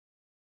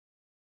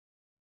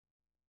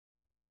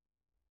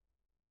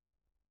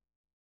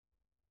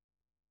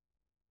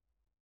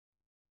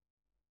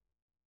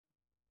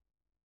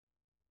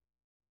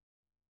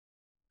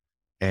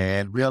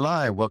And we are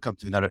live. Welcome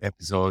to another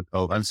episode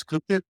of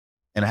Unscripted.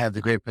 And I have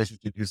the great pleasure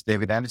to introduce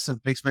David Anderson.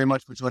 Thanks very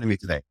much for joining me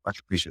today. Much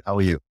appreciated. How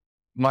are you?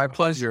 My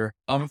pleasure.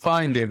 I'm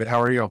fine, David. How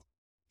are you?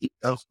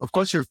 Of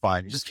course, you're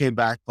fine. You just came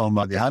back from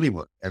the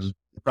honeymoon. And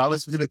the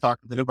promise we're going to talk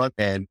a little about.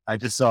 And I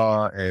just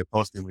saw a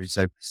posting where you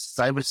said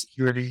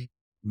cybersecurity,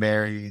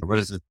 married, what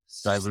is it?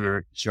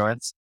 Cyber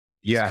insurance?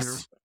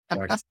 Yes.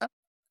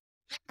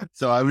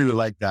 So I really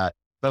like that.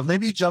 But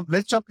let's jump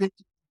into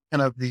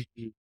kind of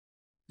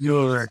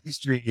your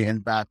history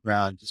and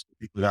background, just for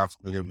people that are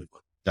familiar with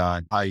what you've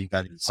done, how you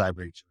got into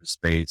cyber insurance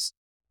space.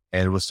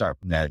 And we'll start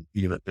from that.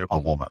 You let their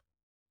whole moment.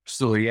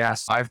 So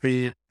yes, I've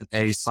been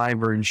a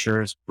cyber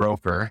insurance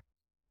broker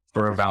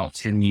for about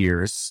 10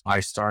 years.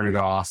 I started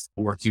off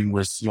working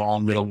with small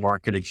middle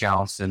market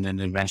accounts and then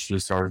eventually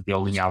started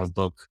building out a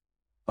book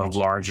of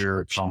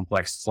larger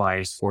complex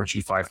clients,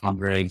 Fortune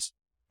 500,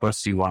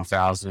 FTSE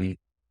 1000.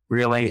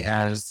 Really,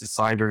 as the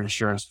cyber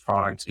insurance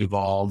product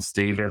evolves,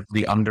 David,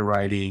 the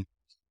underwriting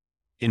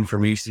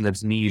information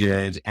that's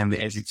needed and the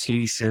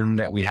education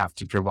that we have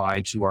to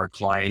provide to our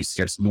clients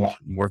gets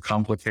more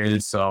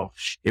complicated. So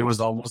it was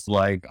almost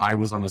like I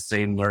was on the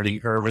same learning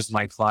curve as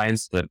my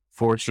clients, but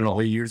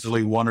fortunately,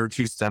 usually one or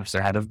two steps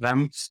ahead of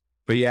them.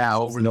 But yeah,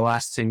 over the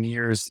last 10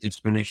 years, it's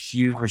been a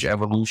huge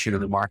evolution of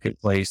the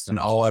marketplace, and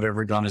all I've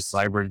ever done is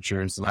cyber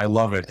insurance, and I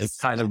love it. It's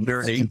kind of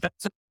nerdy.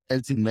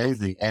 It's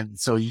amazing. And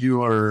so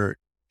you are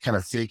kind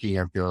of thinking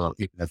and feeling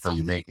like that's how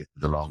you make it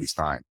for the longest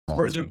time.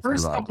 For the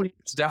first couple of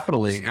years,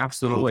 definitely,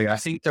 absolutely. I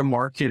think the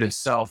market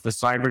itself, the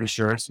cyber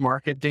insurance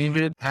market,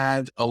 David,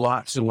 had a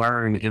lot to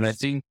learn. And I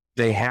think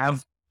they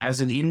have, as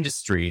an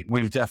industry,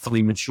 we've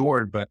definitely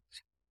matured, but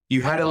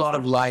you had a lot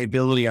of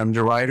liability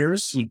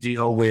underwriters who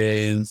deal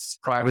with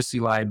privacy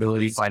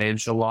liability,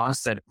 financial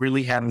loss that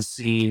really hadn't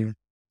seen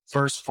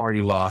first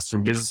party loss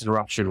from business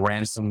interruption,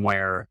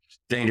 ransomware,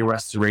 data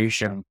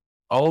restoration.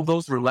 All of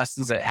those were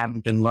lessons that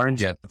haven't been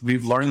learned yet.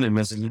 We've learned them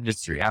as an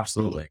industry.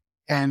 Absolutely.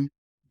 And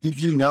did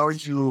you know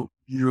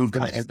you're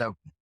going to end up,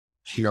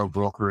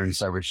 broker in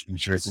cyber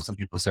insurance? And some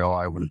people say, oh,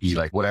 I would be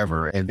like,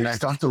 whatever. And then I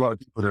talked to a lot of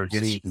people that are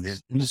getting into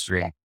this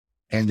industry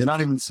and they're not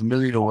even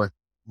familiar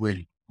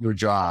with your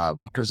job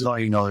because they don't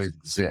even know it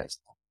exists.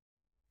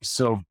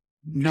 So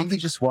maybe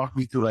just walk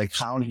me through like,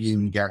 how do you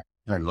even get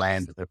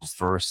land the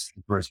first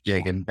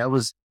gig? And that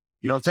was,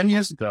 10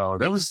 years ago,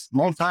 that was a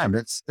long time.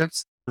 That's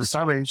the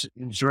cyber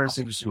insurance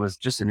industry was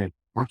just in its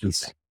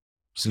infancy.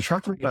 So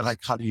talk to me about like,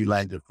 how do you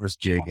land the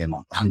first gig and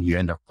how do you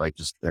end up like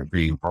just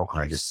being a broker?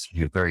 I guess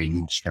you're very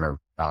niche kind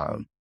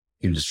of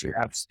industry.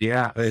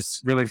 Yeah,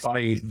 it's really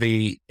funny.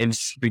 The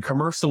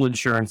commercial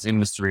insurance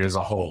industry as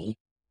a whole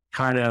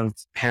kind of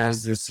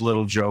has this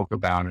little joke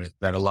about it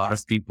that a lot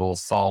of people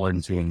fall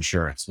into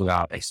insurance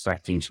without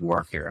expecting to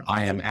work here.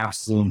 I am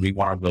absolutely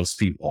one of those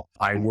people.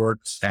 I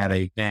worked at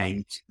a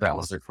bank that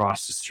was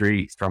across the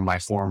street from my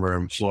former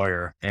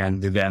employer,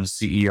 and the then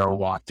CEO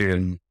walked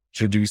in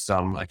to do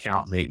some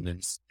account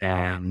maintenance,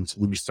 and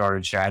we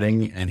started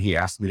chatting, and he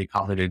asked me to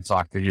come in and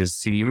talk to his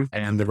team,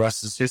 and the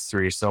rest is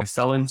history. So I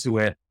fell into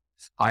it.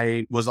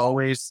 I was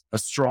always a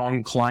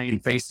strong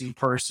client-facing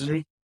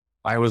person.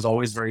 I was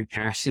always very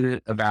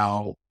passionate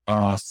about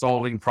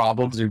solving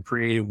problems in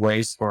creative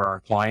ways for our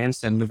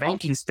clients. And the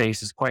banking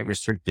space is quite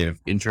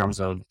restrictive in terms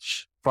of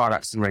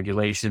products and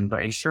regulation,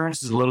 but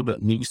insurance is a little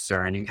bit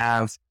looser and you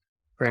have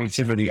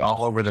creativity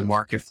all over the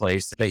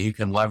marketplace that you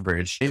can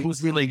leverage. It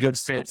was really a good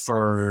fit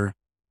for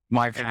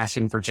my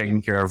passion for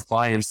taking care of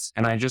clients.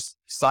 And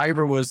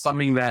cyber was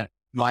something that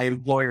my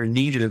employer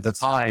needed at the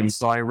time.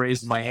 So I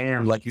raised my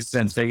hand, like you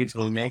said, fake it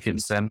till you make it,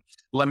 and said,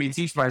 let me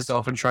teach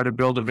myself and try to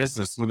build a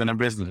business within a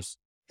business.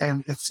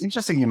 And it's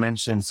interesting you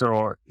mentioned,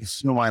 so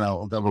if you don't mind,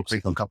 I'll double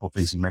click on a couple of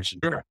things you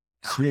mentioned. Sure.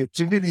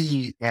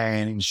 Creativity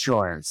and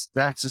insurance.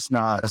 That's just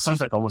not, it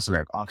sounds like almost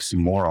like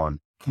oxymoron.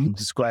 Can you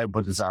describe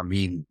what does that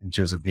mean in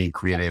terms of being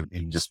creative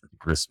in just a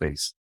particular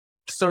space?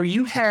 So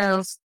you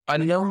have a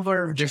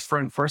number of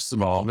different, first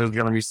of all, there's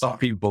going to be some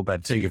people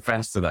that take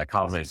offense to that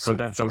comment. So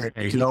that's okay.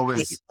 You can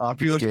always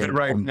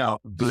right now,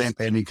 blimp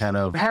any kind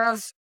of.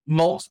 Have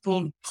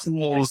multiple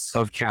pools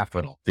of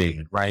capital,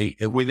 David, right?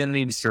 Within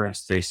the insurance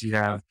space, you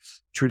have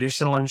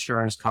traditional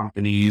insurance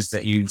companies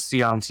that you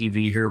see on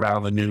TV, hear about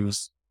on the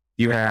news.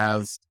 You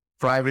have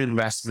private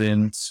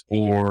investments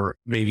or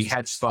maybe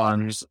hedge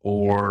funds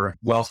or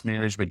wealth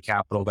management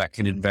capital that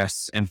can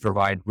invest and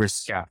provide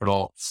risk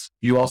capital.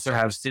 You also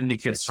have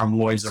syndicates from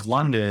Lloyd's of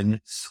London,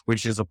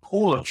 which is a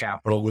pool of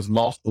capital with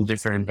multiple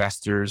different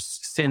investors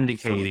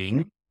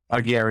syndicating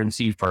a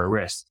guarantee for a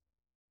risk.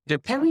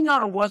 Depending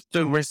on what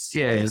the risk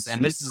is,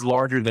 and this is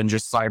larger than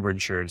just cyber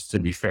insurance, to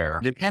be fair,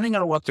 depending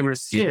on what the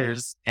risk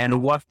is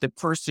and what the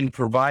person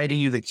providing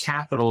you the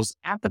capital's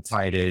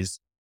appetite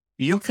is,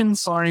 you can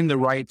find the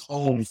right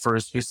home for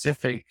a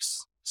specific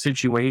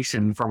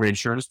situation from an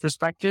insurance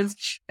perspective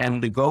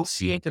and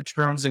negotiate the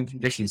terms and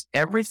conditions.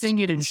 Everything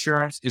in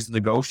insurance is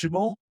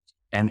negotiable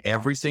and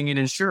everything in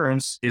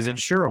insurance is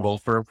insurable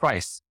for a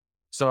price.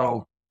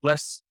 So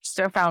let's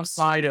step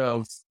outside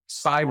of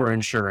cyber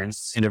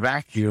insurance in a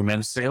vacuum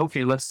and say,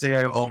 okay, let's say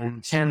I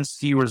own 10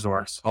 ski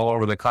resorts all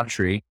over the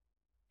country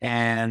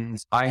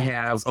and I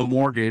have a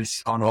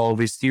mortgage on all of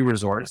these ski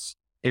resorts.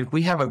 If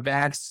we have a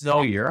bad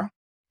snow year,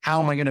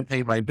 how am I going to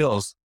pay my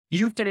bills?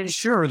 You can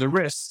insure the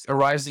risks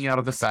arising out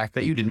of the fact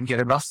that you didn't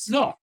get enough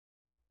snow.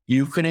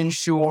 You can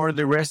insure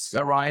the risks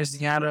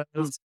arising out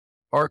of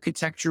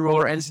architectural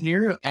or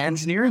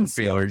engineering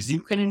failures.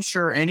 You can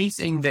insure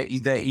anything that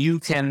you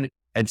can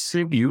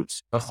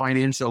attribute a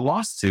financial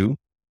loss to.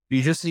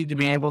 You just need to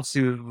be able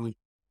to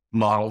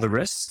model the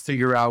risks,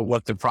 figure out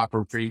what the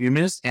proper premium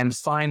is, and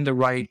find the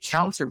right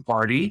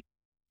counterparty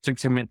to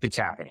commit the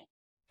capital.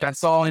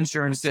 That's all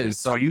insurance is.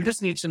 So you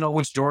just need to know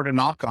which door to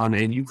knock on,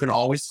 and you can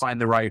always find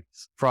the right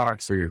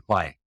products for your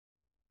client.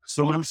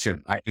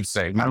 Solution, I could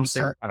say. I don't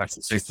say product, I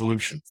should say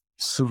solution.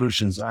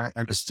 Solutions. I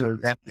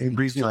understood. That it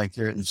brings me like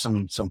there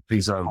some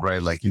things are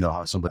right, like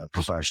how some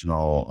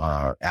professional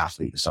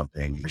athlete or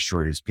something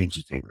assured his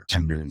pinky finger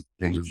 $10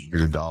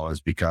 million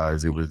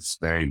because it was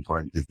very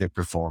important that their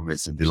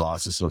performance and the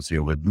loss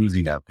associated with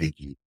losing that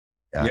pinky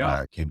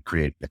can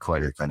create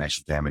quite a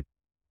financial damage.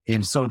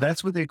 And so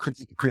that's where the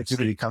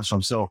creativity comes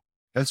from. So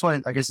that's why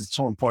I guess it's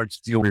so important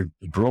to deal with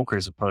the broker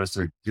as opposed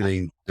to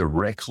dealing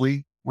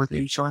directly with the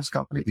insurance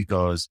company,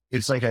 because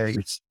it's like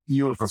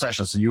you're a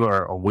professional, so you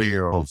are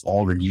aware of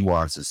all the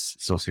nuances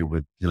associated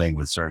with dealing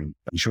with certain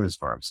insurance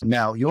firms.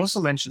 Now, you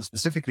also mentioned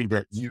specifically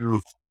that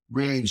you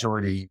really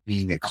enjoyed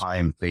being a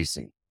client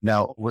facing.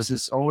 Now, was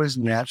this always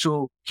came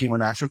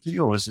natural to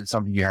you, or was it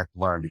something you had to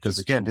learn? Because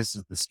again, this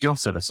is the skill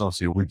set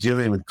associated with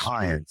dealing with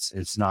clients.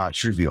 It's not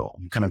trivial.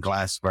 You kind of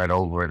glass right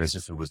over it as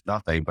if it was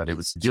nothing, but it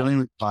was dealing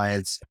with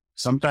clients.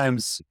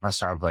 Sometimes you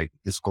must have like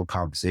difficult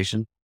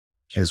conversation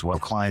as well.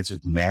 Clients are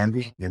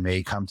demanding. They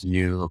may come to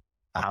you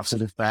after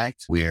the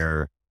fact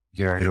where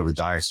you're hit over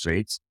dire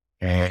straits.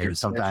 And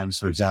sometimes,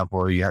 for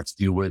example, you have to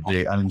deal with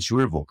the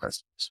uninsurable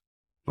customers,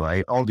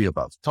 right? All the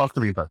above. Talk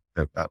to me about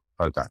that.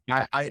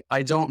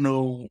 I don't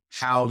know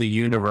how the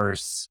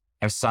universe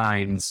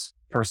assigns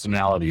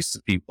personalities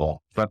to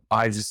people, but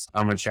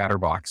I'm a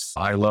chatterbox.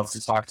 I love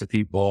to talk to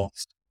people.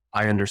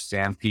 I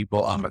understand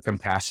people. I'm a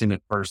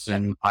compassionate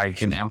person. I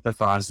can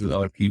empathize with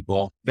other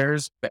people.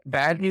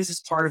 Bad news is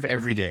part of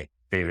every day,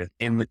 David.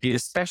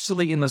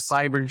 Especially in the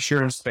cyber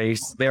insurance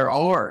space, there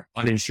are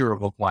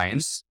uninsurable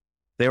clients.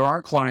 There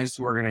are clients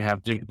who are going to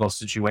have difficult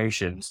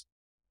situations.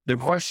 The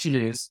question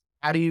is,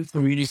 how do you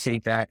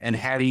communicate that and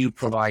how do you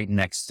provide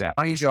next steps?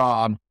 My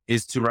job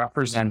is to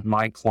represent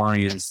my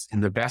clients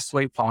in the best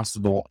way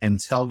possible and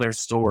tell their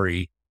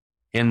story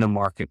in the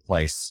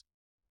marketplace.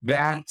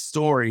 That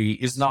story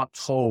is not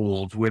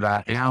told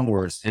without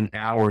hours and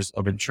hours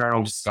of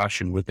internal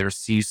discussion with their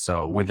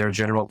CISO, with their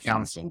general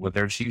counsel, with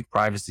their chief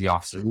privacy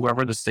officer,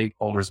 whoever the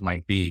stakeholders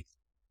might be.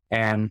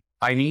 And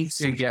I need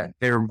to get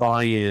their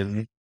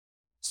buy-in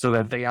so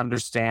that they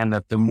understand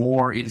that the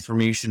more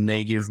information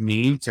they give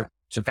me to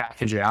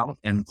package out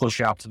and push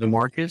out to the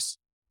markets,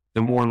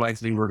 the more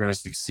likely we're going to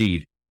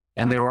succeed.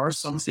 And there are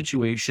some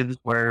situations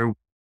where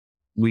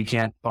we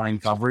can't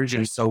find coverage.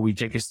 And so we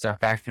take a step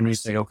back and we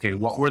say, okay,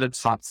 what were the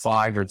top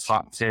 5 or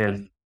top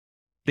 10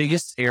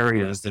 biggest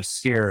areas that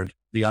scared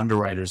the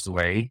underwriters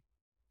away?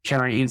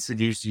 Can I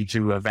introduce you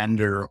to a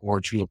vendor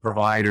or to a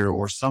provider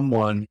or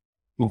someone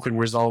who can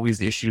resolve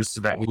these issues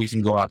so that we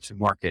can go out to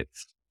market?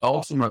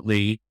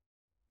 Ultimately,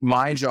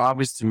 my job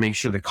is to make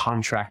sure the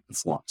contract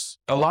performs.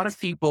 A lot of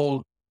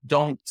people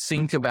don't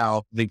think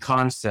about the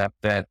concept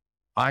that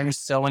I'm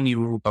selling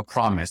you a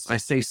promise. I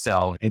say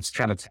sell, it's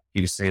kind of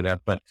tacky to say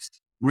that, but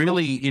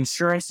really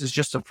insurance is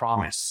just a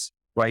promise,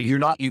 right?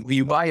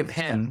 You buy a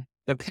pen,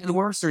 the pen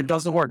works or it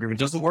doesn't work. If it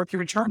doesn't work, you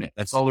return it.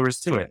 That's all there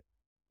is to it.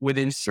 With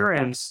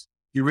insurance,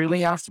 you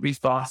really have to be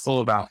thoughtful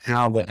about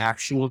how the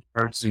actual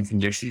terms and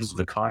conditions of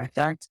the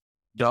contract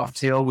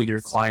dovetail with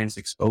your client's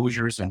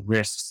exposures and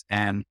risks.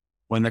 And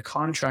when the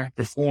contract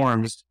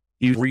performs,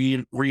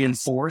 you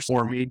reinforce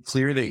or made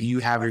clear that you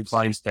have your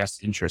client's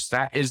best interest.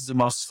 That is the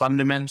most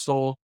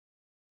fundamental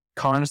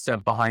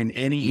concept behind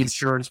any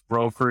insurance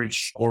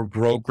brokerage or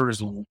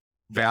broker's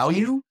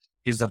value,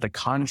 is that the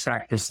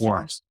contract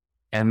performs.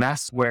 And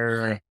that's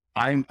where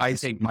I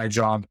take my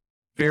job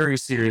very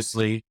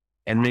seriously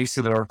and make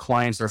sure that our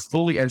clients are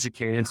fully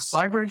educated.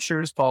 Cyber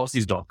insurance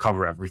policies don't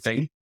cover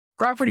everything.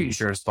 Property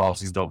insurance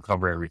policies don't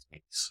cover everything,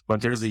 but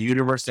there's a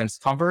universe that's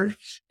covered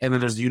and then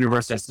there's a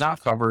universe that's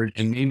not covered,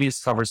 and maybe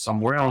it's covered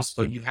somewhere else,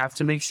 but you have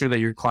to make sure that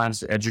your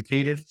clients are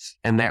educated,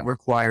 and that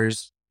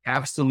requires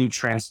absolute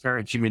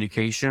transparent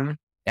communication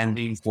and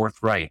being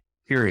forthright,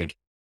 period.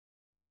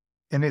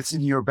 And it's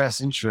in your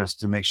best interest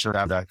to make sure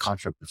that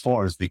contract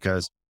performs,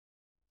 because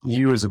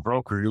you as a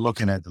broker, you're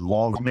looking at the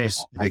long,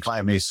 the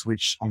client may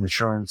switch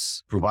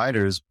insurance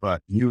providers,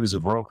 but you as a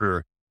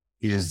broker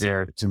is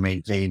there to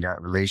maintain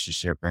that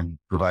relationship and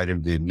provide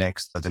him the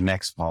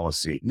next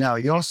policy. Now,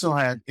 you also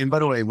had, and by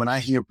the way, when I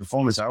hear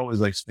performance, I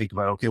always like to speak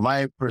about, okay,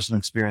 my personal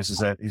experience is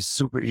that it's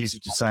super easy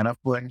to sign up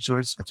for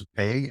insurance, to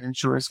pay an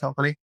insurance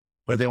company.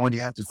 But then when you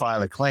have to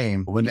file a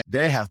claim, when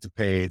they have to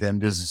pay, then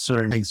there's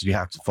certain things you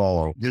have to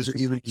follow. There's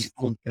even,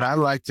 and I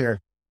like to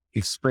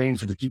explain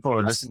to the people who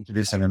are listening to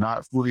this and are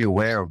not fully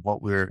aware of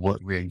what we're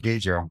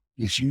engaged in,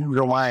 if you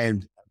don't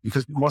mind,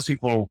 because most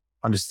people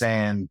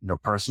understand,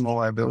 personal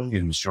liability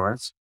and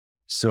insurance.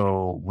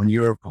 So when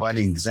you're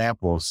providing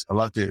examples, I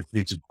love to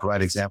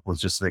provide examples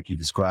just like you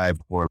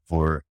described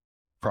for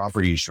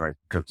property insurance,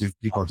 because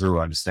people do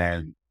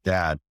understand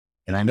that.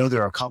 And I know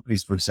there are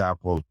companies, for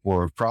example,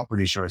 for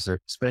property insurance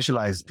that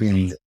specialize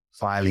in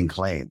filing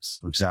claims.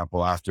 For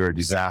example, after a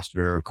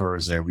disaster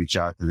occurs, they reach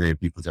out to the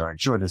people that are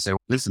insured and say,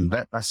 listen,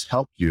 let's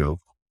help you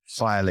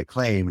file a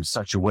claim in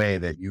such a way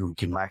that you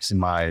can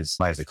maximize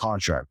the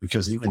contract,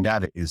 because even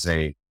that is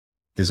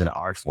an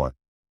art form.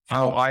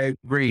 Oh, I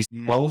agree.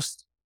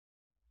 Most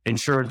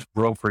insurance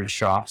brokerage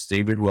shops,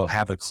 David, will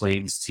have a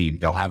claims team.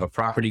 They'll have a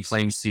property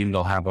claims team.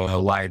 They'll have a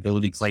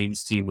liability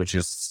claims team, which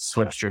is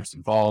slips, trips,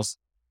 and falls.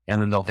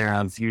 And then they'll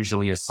have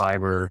usually a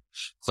cyber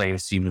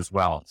claims team as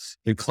well.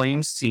 The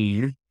claims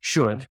team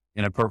should,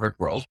 in a perfect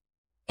world,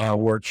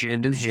 work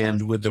hand in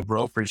hand with the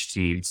brokerage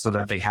team so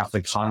that they have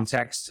the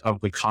context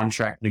of the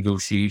contract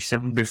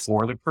negotiation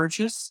before the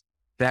purchase.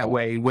 That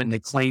way, when the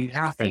claim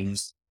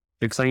happens,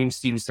 the claims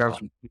team starts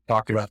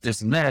talking about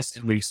this and this,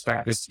 and we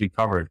expect this to be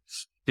covered.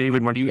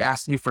 David, when you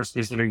ask me for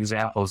specific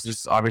examples, this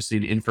is obviously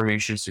the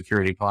information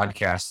security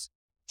podcast.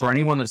 For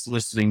anyone that's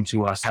listening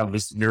to us have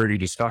this nerdy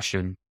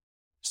discussion,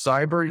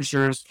 cyber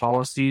insurance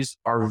policies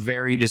are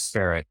very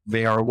disparate.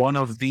 They are one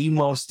of the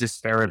most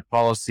disparate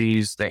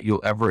policies that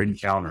you'll ever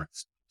encounter.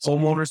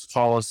 Homeowners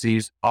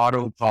policies,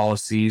 auto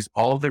policies,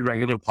 all of the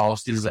regular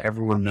policies that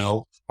everyone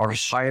knows are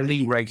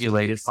highly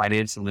regulated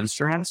financial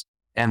instruments,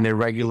 and they're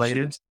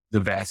regulated the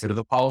benefit of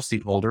the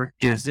policyholder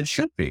as it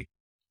should be.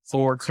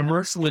 For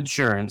commercial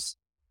insurance,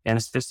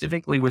 and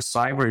specifically with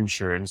cyber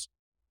insurance,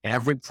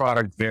 every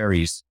product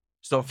varies.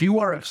 So if you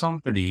are a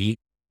company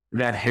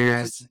that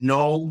has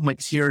no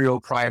material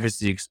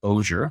privacy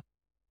exposure,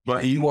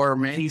 but you are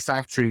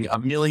manufacturing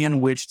 1 million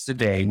widgets a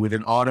day with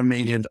an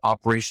automated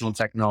operational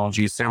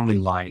technology assembly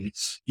line,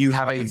 you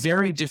have a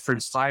very different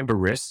cyber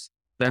risk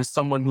than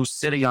someone who's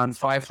sitting on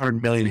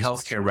 500 million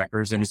healthcare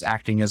records and is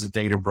acting as a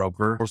data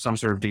broker or some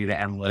sort of data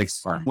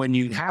analytics firm. When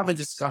you have a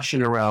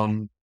discussion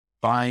around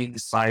buying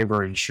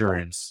cyber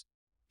insurance,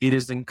 it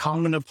is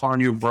incumbent upon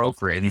your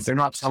broker, and if they're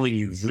not telling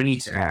you, you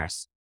need to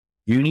ask.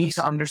 You need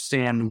to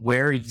understand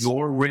where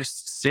your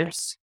risk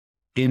sits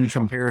in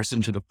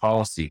comparison to the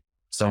policy.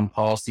 Some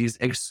policies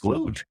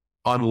exclude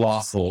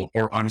unlawful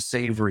or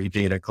unsavory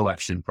data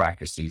collection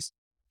practices.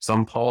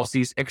 Some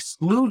policies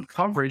exclude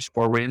coverage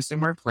for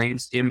ransomware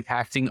claims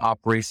impacting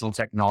operational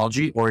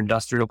technology or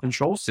industrial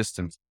control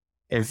systems.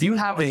 If you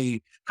have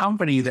a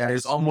company that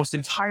is almost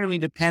entirely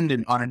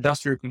dependent on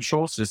industrial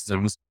control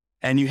systems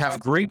and you have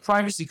great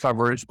privacy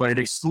coverage, but it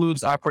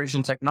excludes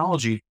operational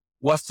technology,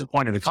 what's the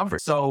point of the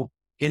coverage? So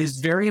it is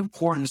very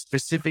important,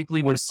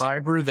 specifically with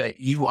cyber, that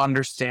you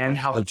understand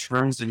how the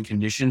terms and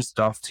conditions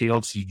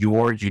dovetail to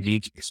your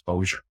unique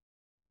exposure.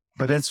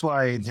 But that's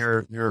why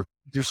there are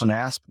different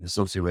aspects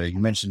associated with it. You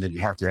mentioned that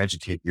you have to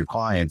educate your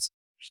clients.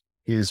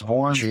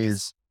 One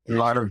is a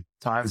lot of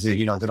times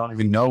they don't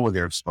even know what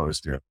they're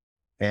exposed to.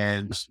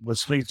 And what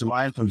springs to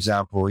mind, for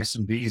example,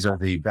 SMBs are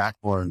the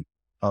backbone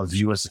of the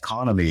U.S.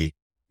 economy.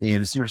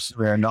 And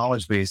we're a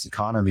knowledge-based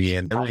economy,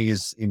 and everything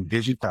is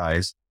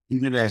digitized.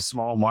 Even a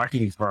small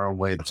marketing firm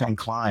with 10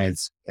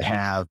 clients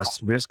have a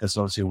risk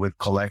associated with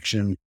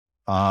collection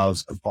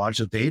of a bunch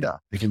of data.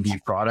 It can be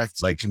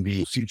products, like can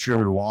be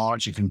future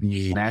launch, it can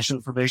be national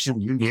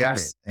information, you get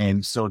it.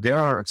 And so they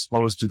are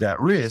exposed to that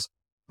risk,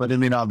 but they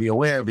may not be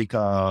aware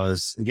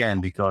because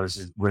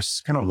we're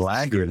kind of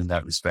laggard in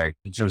that respect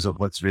in terms of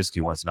what's risky,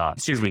 what's not.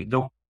 Excuse me.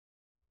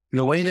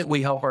 The way that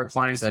we help our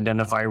clients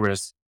identify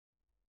risk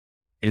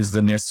is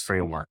the NIST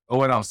framework. Oh,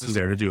 what else is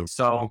there to do?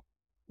 So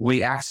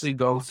we actually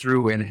go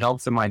through and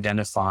help them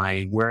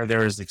identify where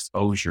there is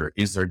exposure.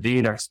 Is there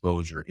data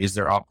exposure? Is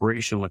there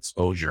operational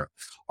exposure?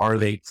 Are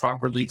they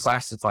properly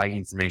classifying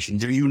information?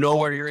 Do you know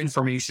where your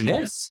information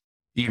is?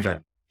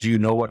 Even, do you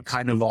know what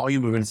kind of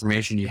volume of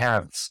information you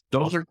have?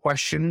 Those are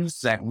questions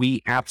that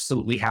we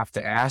absolutely have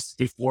to ask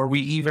before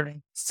we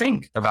even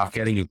think about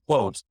getting a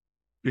quote.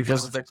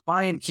 Because if the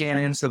client can't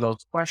answer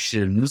those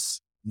questions,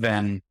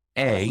 then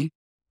A,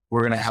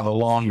 we're going to have a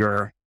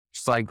longer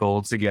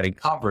cycle to getting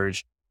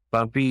coverage.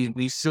 But B,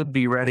 we should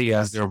be ready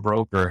as their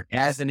broker.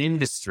 As an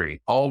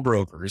industry, all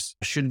brokers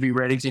should be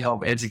ready to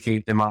help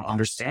educate them on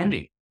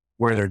understanding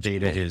where their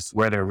data is,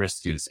 where their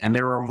risk is. And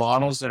there are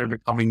models that are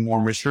becoming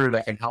more mature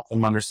that can help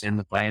them understand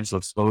the financial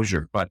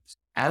exposure. But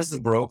as the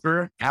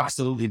broker,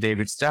 absolutely,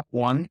 David, step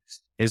one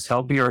is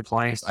helping our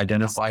clients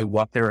identify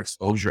what their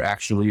exposure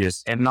actually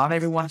is. And not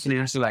everyone can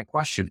answer that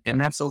question, and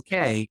that's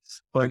okay.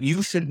 But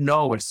you should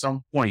know at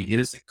some point, it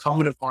is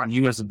incumbent upon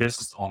you as a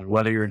business owner,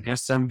 whether you're an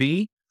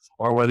SMB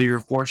or whether you're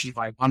Fortune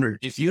 500,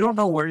 if you don't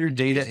know where your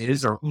data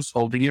is or who's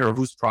holding it or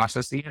who's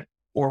processing it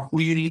or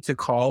who you need to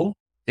call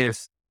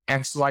if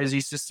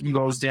XYZ system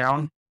goes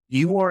down,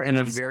 you are in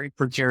a very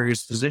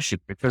precarious position,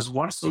 because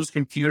once those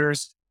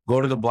computers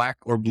go to the black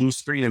or blue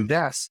screen of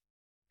death,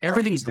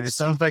 Everything's It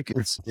sounds like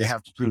they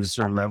have to prove a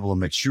certain level of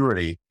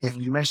maturity. If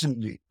you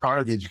mentioned part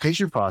of the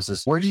education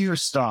process, where do you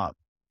stop?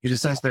 In the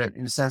sense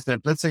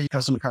that, let's say a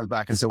customer comes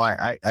back and says,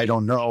 well, I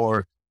don't know,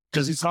 or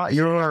because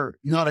you're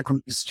not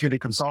a security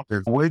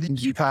consultant. Where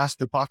did you pass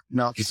the buck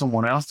now to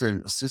someone else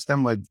to assist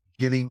them with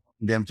getting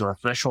them to a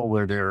threshold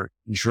where they're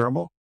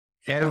insurable?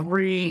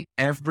 every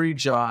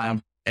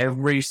job,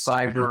 every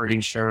cyber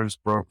insurance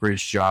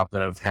brokerage job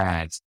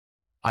that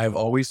I've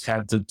always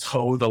had to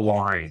toe the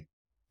line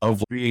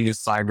of being a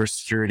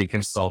cybersecurity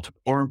consultant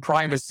or a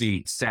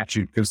privacy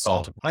statute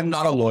consultant. I'm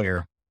not a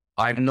lawyer.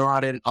 I'm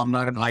not an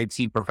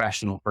IT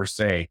professional per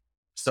se.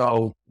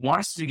 So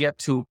once we get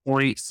to a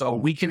point, so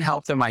we can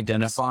help them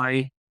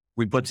identify,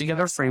 we put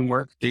together a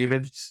framework,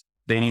 David,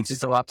 they need to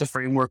fill out the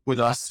framework with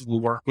us.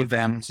 We'll work with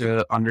them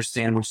to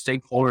understand which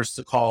stakeholders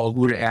to call,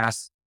 who to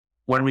ask.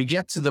 When we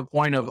get to the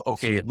point of,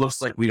 okay, it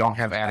looks like we don't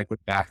have adequate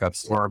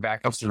backups, or our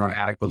backups are not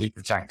adequately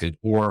protected,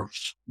 or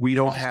we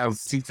don't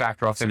have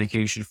two-factor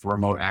authentication for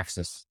remote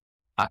access,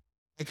 I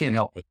can't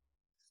help it.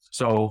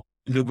 So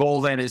the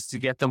goal then is to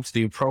get them to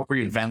the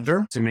appropriate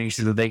vendor to make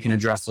sure that they can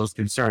address those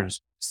concerns.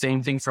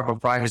 Same thing from a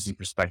privacy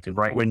perspective,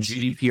 right? When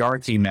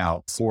GDPR came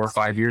out 4 or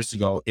 5 years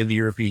ago in the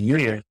European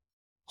Union,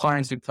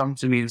 clients would come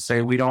to me and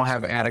say, we don't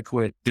have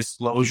adequate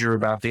disclosure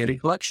about data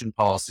collection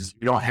policies.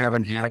 We don't have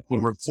an adequate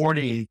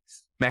reporting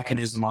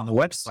mechanism on the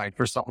website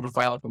for someone to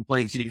file a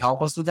complaint. Can you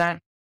help us with that?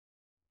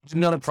 I'm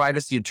not a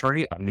privacy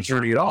attorney. I'm an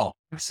attorney at all,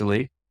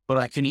 actually, but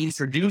I can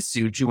introduce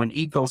you to an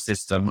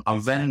ecosystem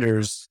of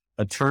vendors,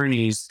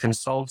 attorneys,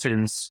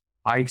 consultants,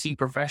 IT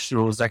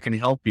professionals that can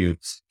help you.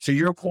 To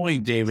your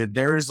point, David,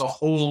 there is a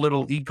whole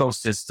little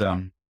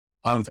ecosystem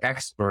of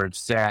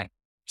experts that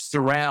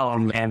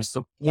surround and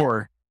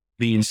support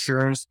the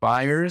insurance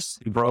buyers,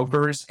 the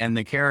brokers, and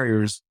the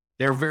carriers.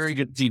 They're very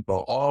good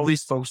people. All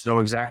these folks know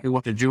exactly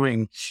what they're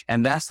doing.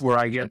 And that's where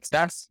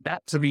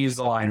that to me is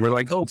the line. We're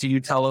like, oh, can you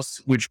tell us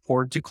which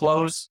port to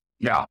close?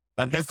 Yeah,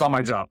 that's not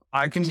my job.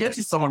 I can get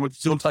you someone who will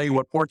still tell you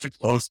what port to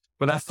close,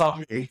 but that's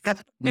not me.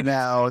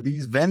 Now,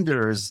 these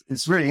vendors,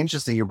 it's really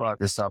interesting you brought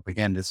this up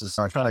again.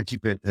 I'm trying to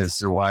keep it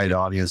as a wide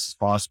audience as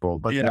possible,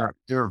 but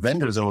there are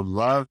vendors that would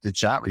love to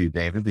chat with you,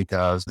 David,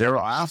 because they're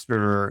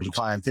after your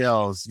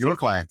clientele,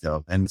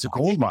 and it's a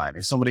gold mine.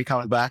 If somebody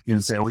comes back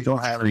and say, we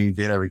don't have any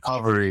data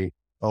recovery,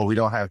 or we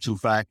don't have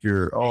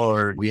two-factor,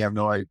 or we have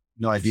no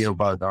idea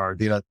about our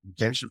data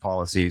retention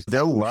policies,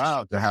 they'll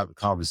love to have a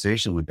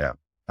conversation with them.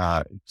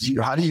 How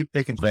do you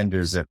pick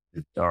vendors that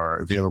are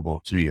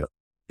available to you?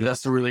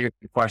 That's a really good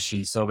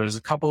question. So there's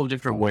a couple of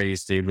different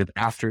ways, David.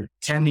 After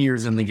 10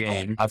 years in the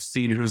game, I've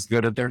seen who's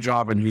good at their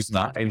job and who's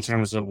not in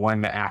terms of when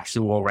the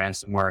actual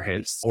ransomware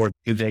hits or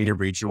the data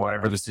breach or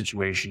whatever the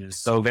situation is.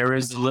 So there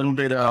is a little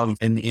bit of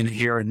an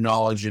inherent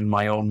knowledge in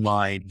my own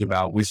mind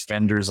about which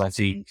vendors I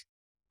think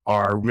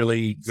are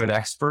really good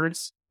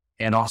experts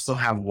and also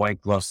have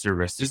white glove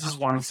service. This is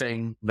one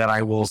thing that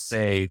I will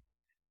say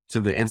to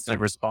the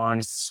incident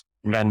response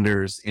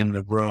vendors in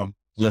the room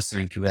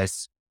listening to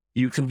this.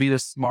 You can be the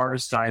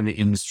smartest guy in the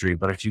industry,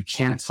 but if you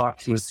can't talk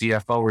to a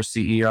CFO or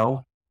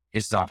CEO,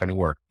 it's not going to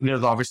work.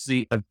 There's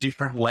obviously a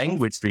different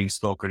language being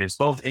spoken. It's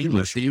both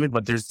English, even,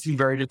 but there's two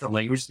very different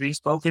languages being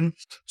spoken.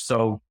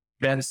 So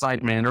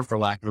bedside manner, for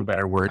lack of a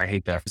better word, I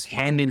hate that, is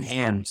hand in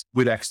hand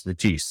with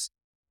expertise.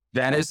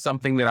 That is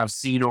something that I've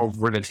seen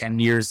over the 10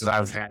 years that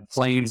I've had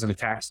claims and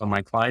attacks on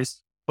my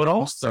clients, but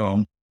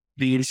also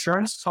the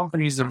insurance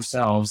companies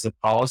themselves, the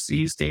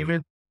policies,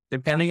 David,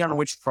 depending on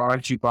which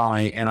product you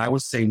buy, and I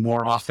would say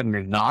more often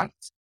than not,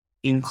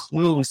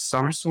 include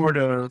some sort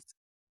of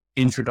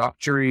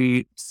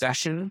introductory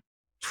session,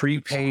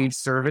 prepaid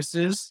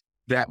services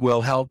that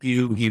will help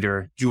you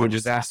either do a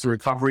disaster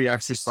recovery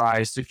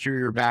exercise, secure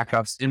your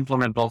backups,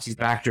 implement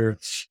multi-factor.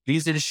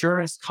 These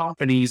insurance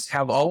companies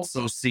have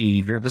also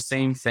seen they're the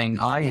same thing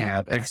I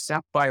have,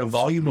 except by a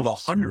volume of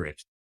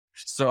 100.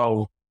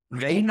 So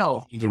they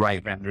know who the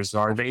right vendors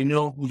are. They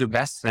know who the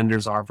best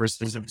vendors are for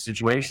specific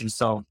situations.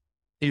 So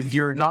if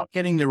you're not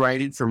getting the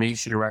right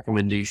information or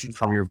recommendation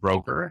from your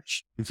broker,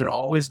 you can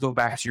always go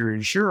back to your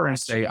insurer and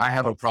say, I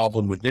have a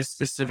problem with this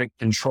specific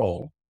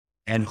control.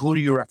 And who do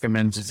you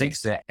recommend to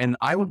fix it? And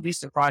I would be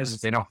surprised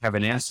if they don't have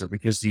an answer,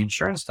 because the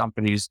insurance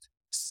companies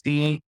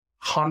see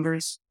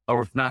hundreds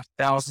or if not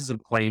thousands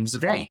of claims a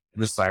day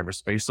in the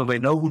cyberspace. So they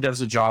know who does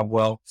the job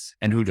well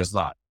and who does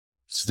not.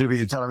 So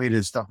you're telling me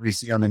the stuff we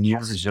see on the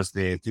news is just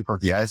the tip of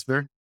the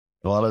iceberg?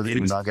 A lot of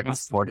it is not getting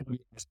supported.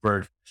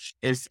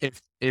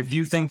 If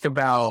you think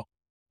about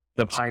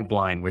the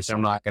pipeline, which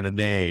I'm not going to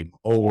name,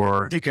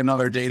 or pick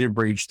another data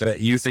breach that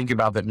you think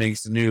about that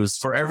makes the news,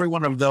 for every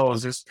one of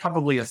those, there's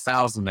probably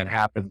 1,000 that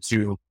happen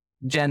to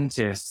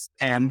dentists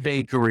and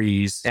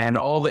bakeries and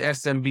all the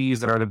SMBs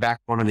that are the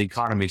backbone of the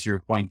economy, to your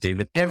point,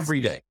 David,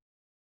 every day.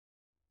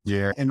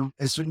 Yeah. And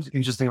it's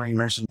interesting when you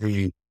mentioned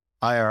the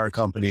IR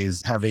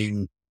companies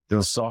having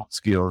those soft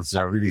skills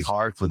that are really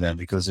hard for them,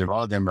 because a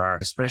lot of them are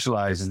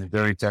specialized in a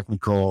very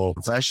technical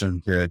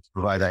profession to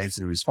provide that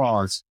instant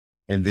response,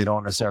 and they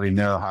don't necessarily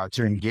know how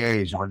to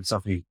engage when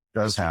something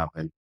does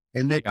happen.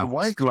 and make the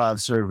white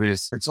glove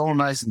service. It's all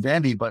nice and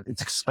dandy, but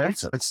it's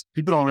expensive.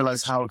 People don't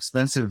realize how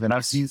expensive. And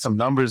I've seen some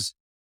numbers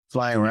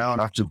flying around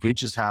after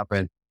breaches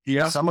happen.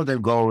 Yeah. Some of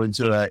them go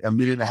into $1.5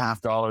 million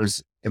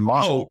a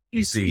month. Oh,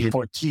 easy.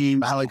 For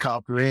team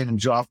helicopter in and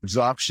drop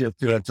ship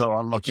to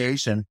on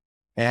location.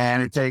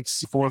 And it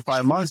takes 4 or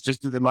 5 months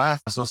just to do the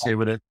math associated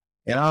with it.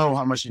 And I don't know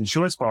how much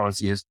insurance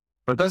policy is,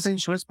 but does the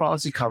insurance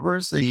policy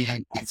covers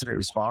the incident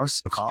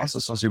response costs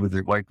associated with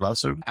the white glove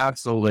service?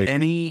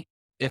 Absolutely.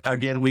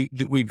 Again,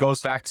 we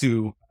goes back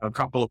to a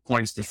couple of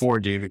points before,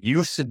 David.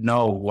 You should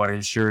know what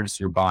insurance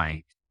you're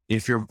buying.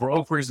 If your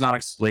broker is not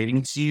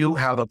explaining to you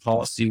how the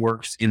policy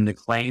works in the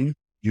claim,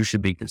 you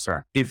should be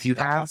concerned. If you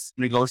have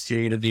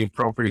negotiated the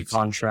appropriate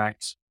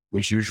contract,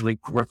 which usually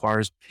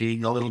requires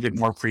paying a little bit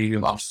more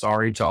premium, I'm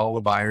sorry to all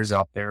the buyers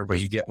out there, but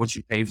you get what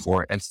you pay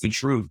for. That's the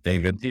truth,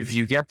 David. If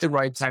you get the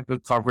right type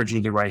of coverage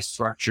and the right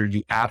structure,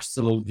 you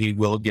absolutely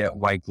will get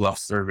white glove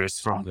service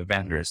from the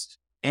vendors.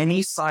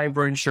 Any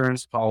cyber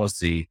insurance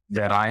policy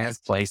that I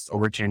have placed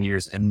over 10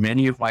 years, and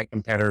many of my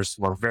competitors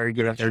who are very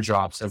good at their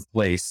jobs have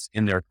placed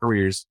in their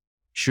careers,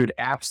 should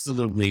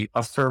absolutely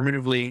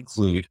affirmatively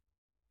include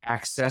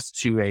access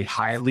to a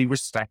highly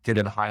respected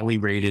and highly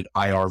rated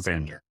IR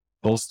vendor.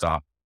 Full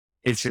stop.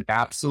 It should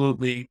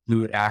absolutely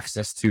include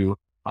access to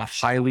a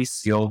highly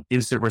skilled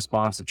incident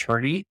response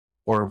attorney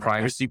or a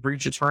privacy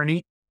breach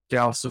attorney to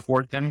help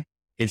support them.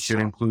 It should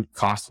include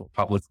costs for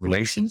public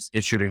relations.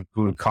 It should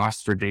include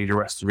costs for data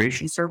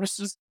restoration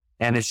services.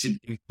 And it should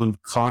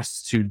include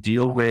costs to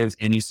deal with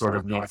any sort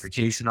of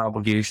notification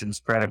obligations,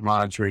 credit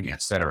monitoring,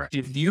 etc.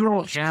 If you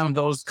don't have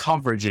those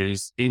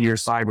coverages in your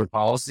cyber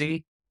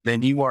policy,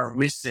 then you are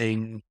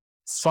missing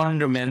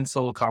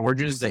fundamental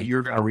coverages that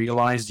you're going to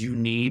realize you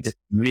need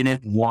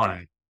minute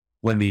one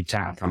when the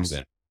attack comes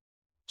in.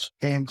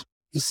 And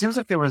it seems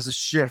like there was a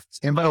shift.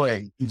 And by the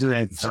way, you do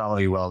that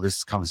totally well.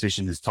 This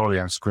conversation is totally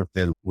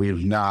unscripted. We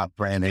have not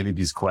planned any of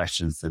these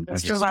questions. And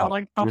that's because I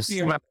like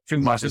talking about too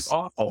much. It's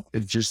awful.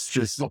 It's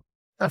just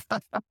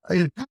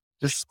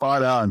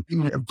spot on.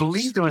 I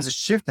believe there was a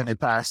shift in the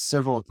past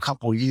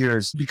couple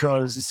years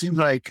because it seems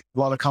like a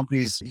lot of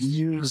companies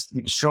use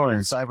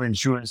insurance, cyber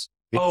insurance.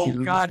 Oh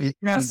God,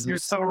 yes, you're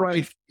so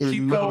right.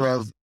 In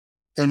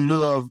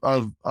lieu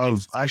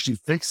of actually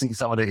fixing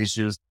some of the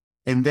issues.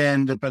 And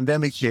then the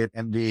pandemic hit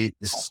and the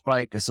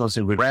spike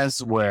associated with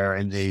ransomware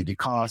and the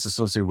costs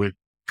associated with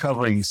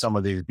covering some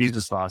of the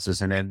business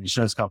losses. And then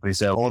insurance companies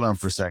say, hold on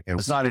for a second.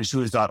 It's not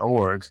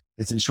insurance.org.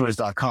 It's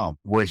insurance.com.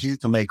 We're here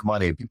to make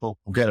money. People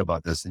forget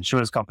about this.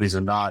 Insurance companies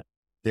are not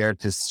there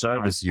to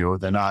service you.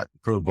 They're not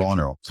pro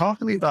bono. Talk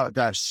to me about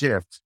that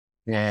shift.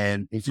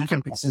 And if you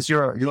can, since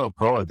you're a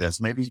pro at this,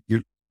 maybe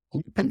you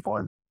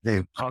pinpoint the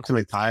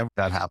approximate time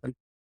that happened.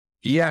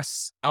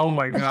 Yes. Oh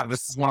my God.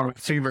 This is one of my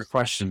favorite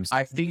questions.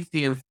 I think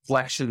the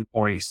inflection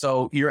point.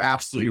 So you're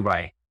absolutely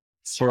right.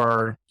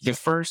 For the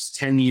first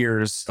 10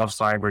 years of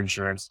cyber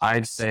insurance,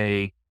 I'd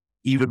say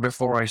even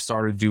before I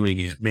started doing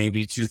it,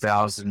 maybe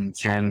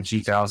 2010,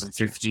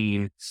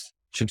 2015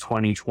 to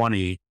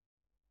 2020,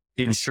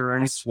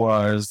 insurance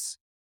was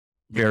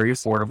very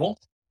affordable.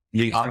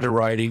 The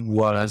underwriting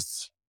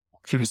was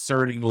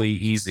concerningly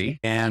easy,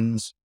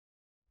 and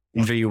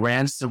the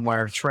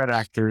ransomware threat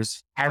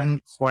actors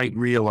hadn't quite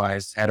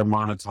realized how to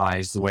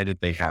monetize the way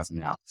that they have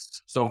now.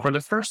 So for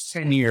the first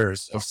 10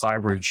 years of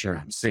cyber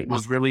insurance, it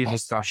was really a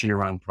discussion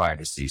around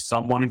privacy.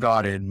 Someone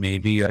got in,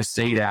 maybe a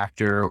state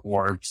actor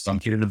or some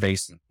kid in the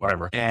basement,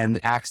 whatever,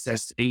 and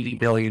accessed 80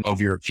 billion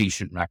of your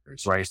patient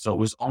records, right? So it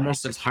was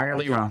almost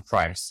entirely around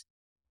privacy.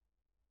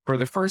 For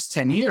the first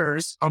 10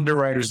 years,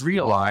 underwriters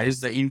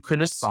realized that you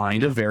could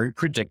assign a very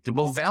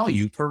predictable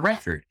value per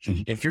record.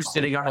 If you're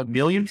sitting on 1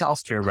 million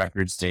healthcare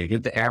records,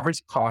 David, the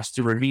average cost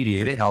to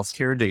remediate a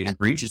healthcare data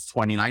breach is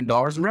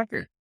 $29 a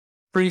record.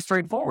 Pretty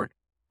straightforward,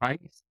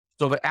 right?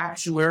 So the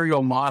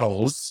actuarial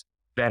models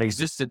that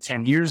existed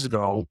 10 years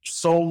ago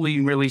solely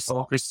really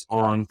focused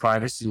on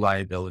privacy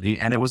liability,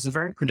 and it was a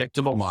very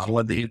predictable model,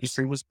 and the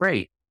industry was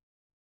great.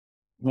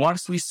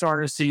 Once we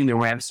started seeing the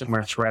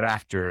ransomware threat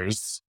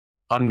actors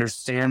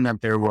understand that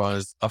there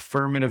was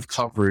affirmative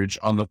coverage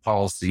on the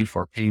policy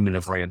for payment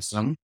of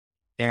ransom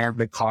and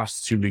the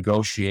costs to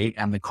negotiate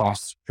and the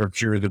costs to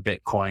procure the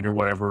Bitcoin or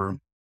whatever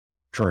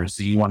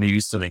currency you want to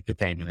use to make the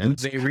payment. And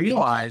they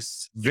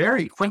realized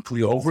very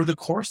quickly over the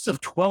course of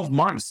 12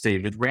 months,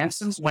 David,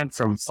 ransoms went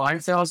from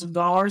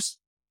 $5,000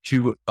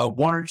 to $1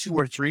 or $2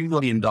 or $3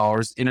 million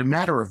in a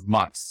matter of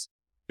months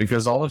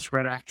because all the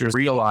threat actors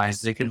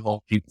realized they can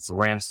hold people for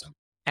ransom.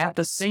 At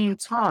the same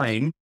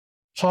time,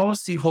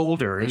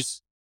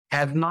 policyholders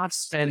have not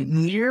spent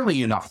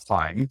nearly enough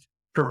time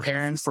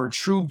preparing for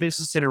true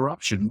business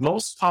interruption.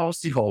 Most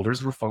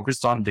policyholders were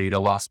focused on data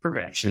loss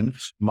prevention,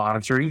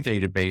 monitoring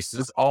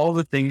databases, all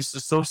the things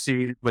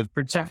associated with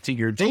protecting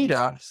your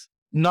data.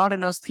 Not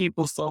enough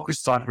people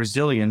focused on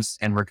resilience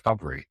and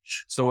recovery.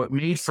 So it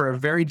made for a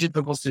very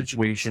difficult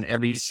situation,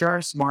 and the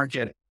insurance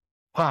market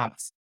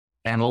popped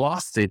and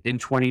lost it in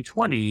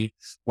 2020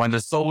 when the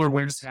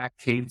SolarWinds hack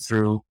came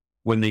through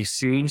when the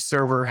exchange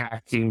server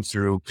hack came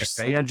through,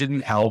 Kaseya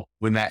didn't help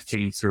when that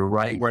came through,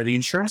 right? Where the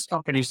insurance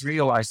companies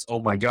realized, oh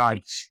my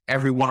God,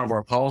 every one of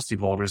our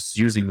policyholders is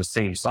using the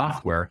same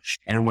software.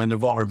 And when the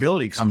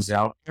vulnerability comes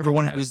out,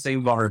 everyone has the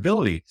same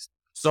vulnerability.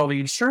 So the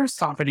insurance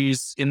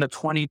companies in the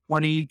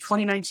 2020,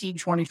 2019,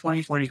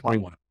 2020,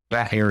 2021,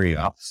 that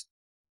area,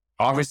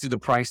 obviously the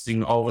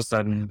pricing all of a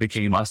sudden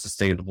became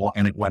unsustainable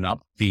and it went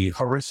up. The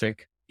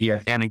horrific,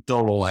 yet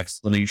anecdotal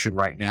explanation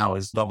right now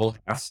is double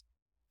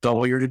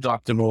your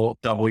deductible,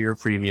 double your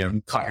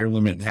premium, cut your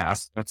limit in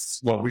half. That's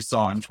what we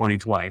saw in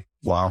 2020.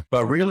 Wow.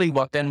 But really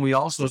what then we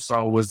also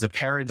saw was the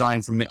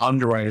paradigm from the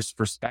underwriter's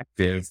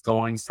perspective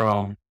going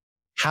from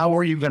how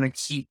are you going to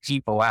keep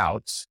people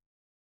out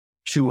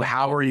to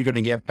how are you going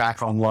to get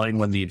back online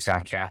when the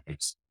attack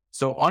happens?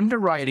 So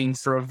underwriting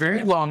for a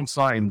very long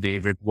time,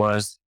 David,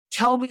 was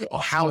tell me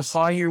how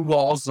high your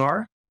walls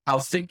are, how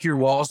thick your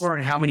walls are,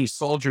 and how many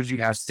soldiers you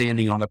have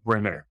standing on the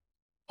perimeter.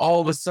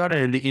 All of a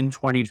sudden in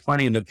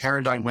 2020, the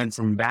paradigm went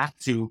from back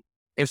to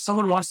if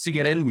someone wants to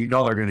get in, we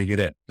know they're going to get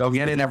in. They'll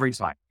get in every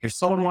time. If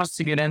someone wants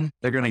to get in,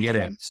 they're going to get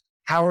in.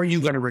 How are you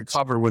going to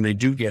recover when they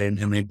do get in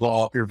and they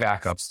blow up your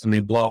backups and they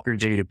blow up your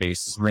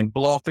databases and they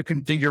blow up the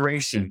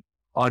configuration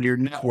on your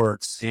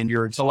networks and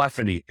your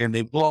telephony and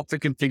they blow up the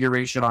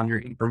configuration on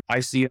your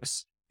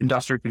ICS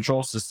industrial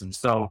control system?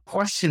 So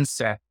question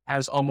set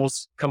has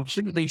almost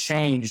completely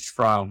changed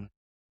from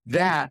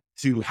that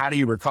to how do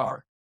you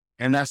recover?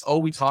 And that's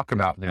all we talk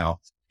about now.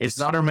 It's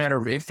not a matter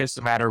of if, it's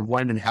a matter of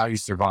when and how you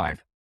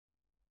survive.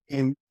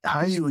 And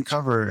how you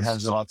recover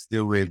has a lot to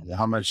do with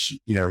how much,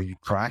 you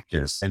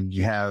practice, and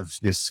you have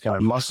this kind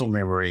of muscle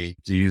memory,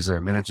 to use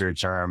a military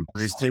term.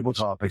 These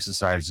tabletop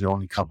exercises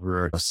only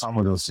cover some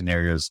of those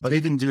scenarios, but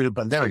even due to the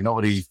pandemic,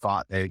 nobody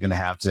thought they were going to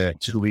have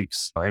 2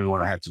 weeks.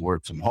 Everyone had to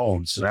work from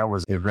home. So that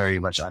was a very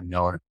much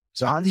unknown.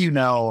 So how do you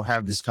now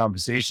have this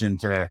conversation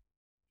to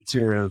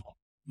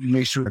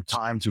make sure the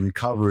time to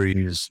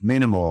recovery is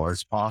minimal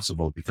as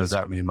possible, because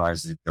that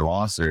minimizes the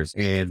losses,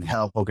 and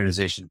help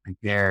organizations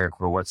prepare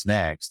for what's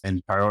next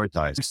and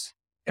prioritize?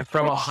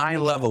 From a high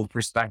level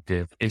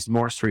perspective, it's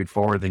more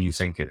straightforward than you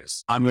think it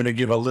is. I'm going to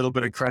give a little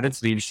bit of credit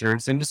to the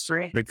insurance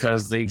industry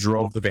because they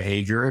drove the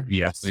behavior.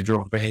 Yes, they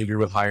drove the behavior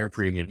with higher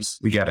premiums.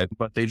 We get it.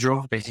 But they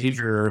drove the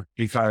behavior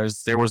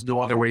because there was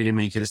no other way to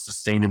make it a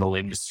sustainable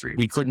industry.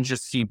 We couldn't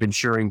just keep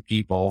insuring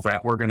people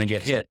that were going to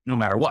get hit no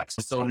matter what.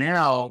 So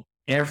now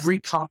every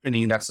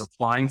company that's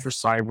applying for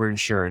cyber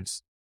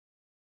insurance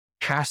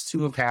has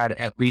to have had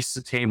at least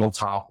a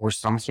tabletop or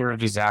some sort of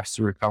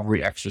disaster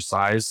recovery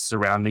exercise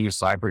surrounding a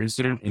cyber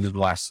incident in the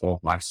last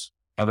 12 months.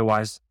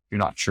 Otherwise, you're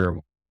not sure.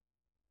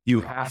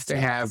 You have to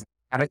have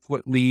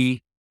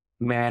adequately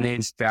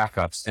managed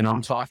backups. And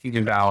I'm talking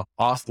about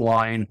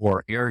offline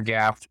or air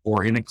gapped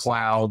or in a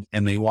cloud,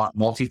 and they want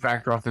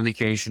multi-factor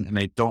authentication and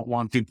they don't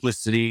want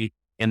duplicity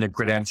in the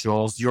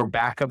credentials. Your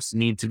backups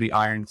need to be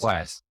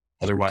ironclad.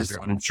 Otherwise, they're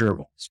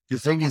uninsurable. The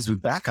thing is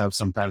with backup,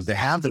 sometimes they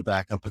have the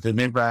backup, but they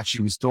never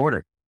actually restored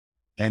it.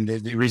 And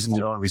the reason they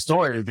don't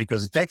restore it is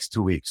because it takes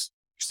 2 weeks.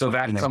 So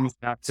that comes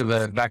back to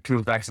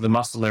the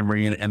muscle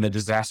memory and the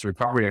disaster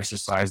recovery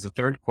exercise. The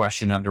third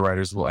question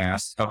underwriters will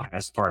ask,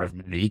 as part of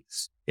many,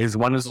 is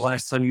when was the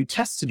last time you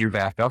tested your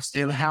backups,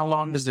 and how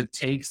long does it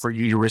take for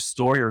you to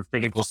restore your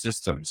critical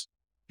systems?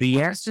 The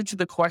answer to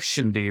the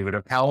question, David,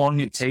 of how long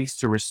it takes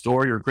to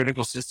restore your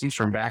critical systems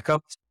from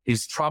backups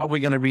is probably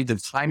going to be the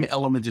time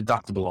element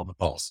deductible on the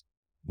policy.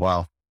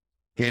 Wow.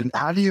 And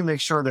how do you make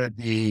sure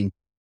that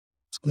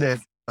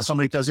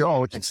somebody tells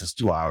you, it takes us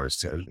 2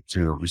 hours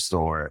to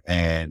restore?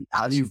 And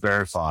how do you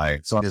verify?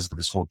 So there's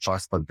this whole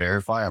trust but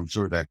verify. I'm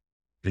sure that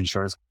the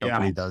insurance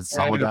company does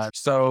some of that.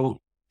 So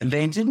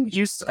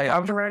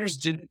underwriters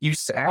didn't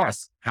used to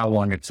ask how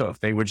long it took.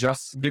 They would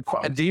just,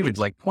 David,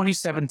 like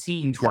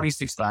 2017,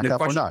 2016,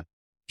 backup or not?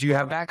 Do you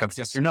have backups?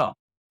 Yes or no?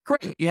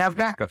 Great. You have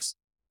backups.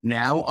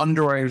 Now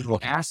underwriters will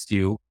ask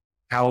you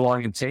how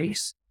long it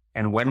takes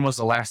and when was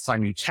the last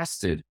time you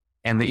tested.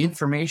 And the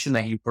information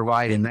that you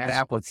provide in that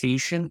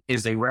application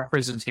is a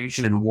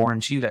representation and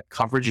warranty that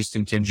coverage is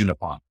contingent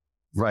upon.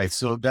 Right.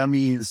 So that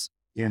means,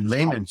 in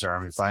layman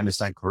terms, if I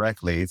understand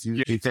correctly, if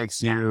it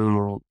takes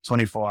you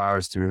 24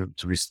 hours to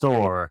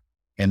restore,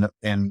 and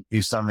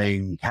if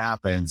something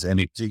happens and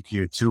it takes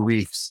you 2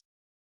 weeks,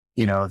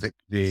 the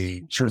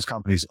insurance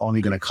company is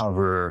only going to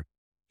cover,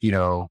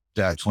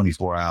 that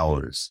 24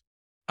 hours.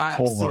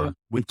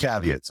 With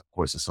caveats, of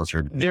course,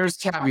 associated. There's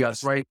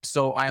caveats, right?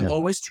 So I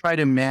always try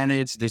to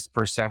manage this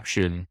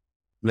perception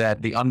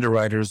that the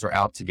underwriters are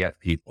out to get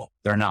people.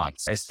 They're not,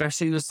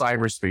 especially in the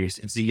cyberspace.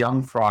 It's a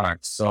young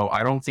product. So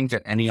I don't think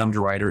that any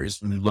underwriter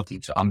is really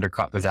looking to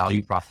undercut the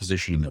value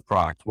proposition of the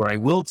product. What I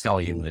will tell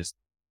you is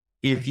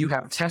if you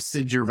have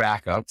tested your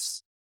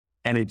backups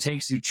and it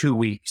takes you 2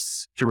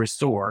 weeks to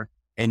restore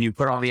and you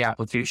put on the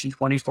application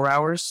 24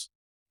 hours,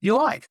 you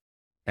lied.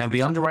 And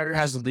the underwriter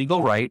has a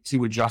legal right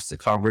to adjust the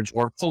coverage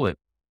or pull it.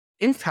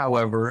 If,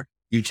 however,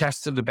 you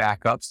tested the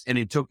backups and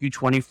it took you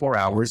 24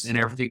 hours and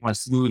everything went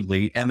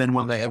smoothly, and then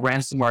when the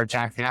ransomware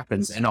attack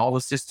happens and all the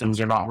systems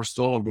are not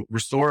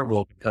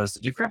restorable because the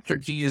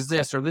decryptor key is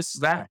this or this is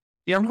that,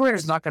 the underwriter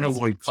is not going to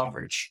avoid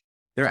coverage.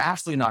 They're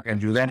absolutely not going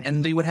to do that.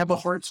 And they would have a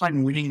hard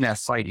time winning that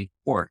fight in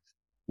court.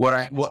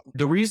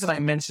 The reason I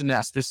mentioned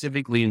that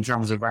specifically in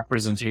terms of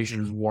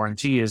representation and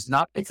warranty is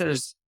not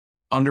because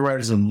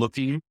underwriters are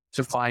looking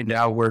to find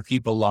out where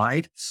people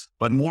lied,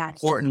 but more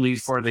importantly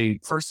for the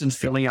person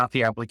filling out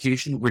the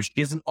application, which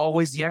isn't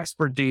always the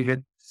expert,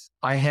 David.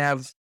 I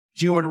have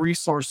human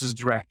resources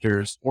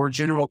directors or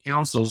general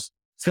counsels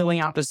filling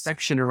out the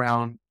section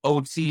around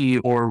OT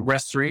or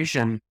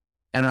restoration.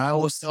 And I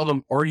always tell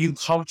them, are you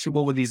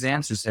comfortable with these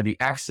answers? Have you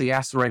actually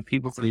asked the right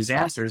people for these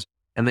answers?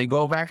 And they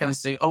go back and they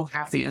say, oh,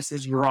 half the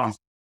answers were wrong.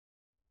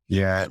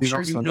 Yeah.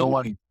 Sure, So no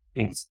one,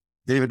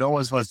 David, no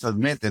one wants to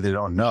admit that they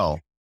don't know.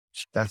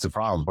 That's the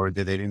problem. Or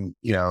that they didn't,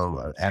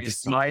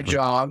 it's my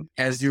job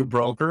as your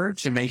broker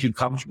to make you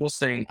comfortable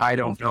saying, I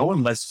don't know,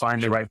 and let's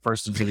find the right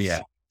person for the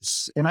app.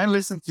 And I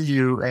listen to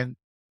you and,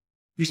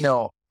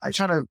 I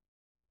try to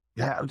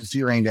have the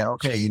feeling that,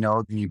 okay,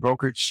 the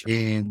brokerage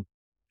in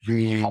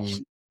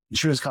the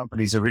insurance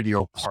companies are really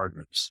your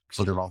partners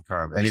for the long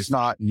term. And it's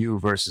not you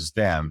versus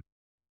them.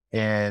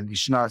 And you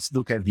should not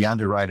look at the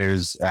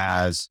underwriters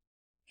as,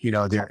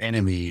 their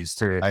enemies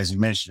as you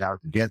mentioned,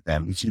 out to get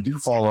them. If you do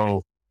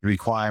follow the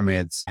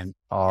requirements and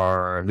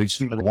are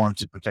legitimately want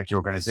to protect your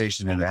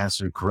organization and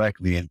answer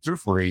correctly and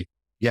truthfully,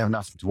 you have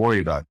nothing to worry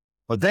about.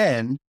 But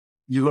then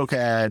you look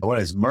at what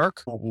is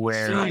Merck,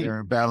 where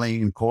they're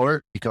battling in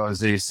court because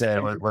they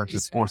said what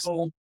is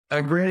possible.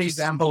 A great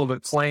example of a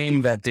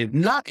claim that did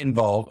not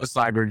involve a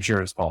cyber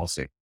insurance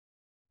policy.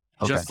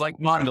 Okay. Just like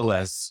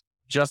Mondelez,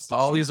 just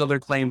all these other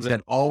claims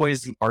that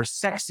always are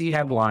sexy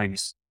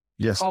headlines.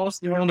 Yes.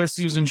 Policy owner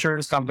sues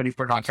insurance company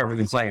for not covering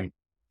the claim.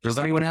 Does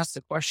anyone ask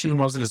the question,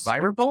 was it a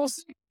cyber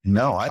policy?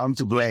 No, I'm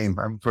to blame.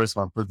 I'm the first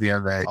one.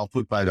 I'll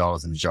put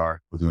 $5 in the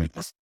jar for doing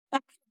this.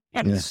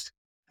 Yes.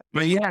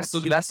 But yeah, so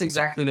that's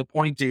exactly the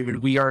point,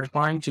 David. We are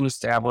trying to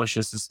establish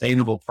a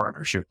sustainable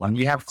partnership. When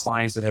we have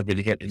clients that have been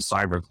hit in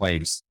cyber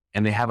claims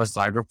and they have a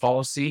cyber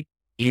policy,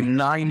 in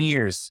 9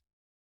 years,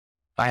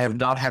 I have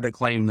not had a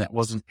claim that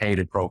wasn't paid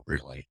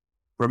appropriately.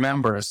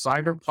 Remember, a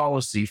cyber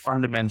policy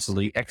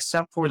fundamentally,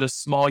 except for the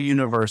small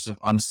universe of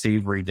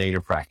unsavory data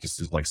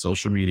practices like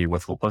social media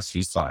with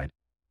pesticide,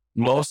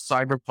 most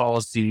cyber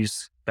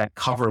policies that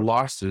cover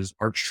losses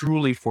are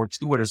truly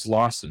fortuitous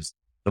losses.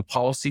 The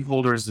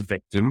policyholder is the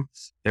victim.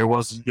 There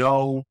was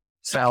no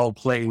foul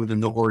play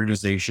within the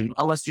organization,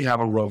 unless you have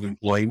a rogue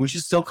employee, which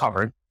is still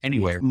covered.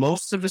 Anyway,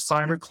 most of the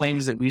cyber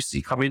claims that we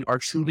see come in are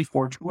truly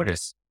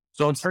fortuitous.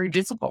 So it's very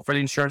difficult for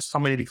the insurance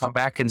company to come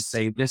back and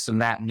say this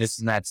and that and this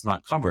and that's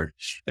not covered.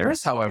 There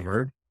is,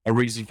 however, a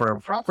reason for a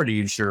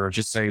property insurer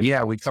to say,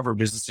 yeah, we cover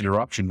business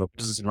interruption, but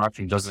business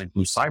interruption doesn't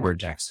include cyber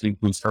attacks. It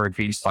includes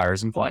hurricanes,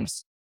 fires, and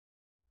floods.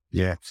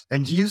 Yeah.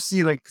 And do you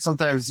see,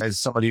 sometimes as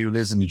somebody who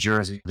lives in New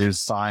Jersey, there's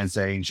signs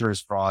saying insurance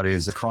fraud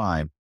is a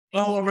crime.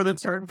 All over the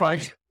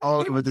turnpike.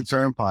 All over the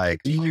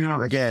turnpike.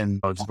 Again,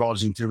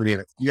 divulging too many.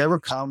 You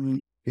ever come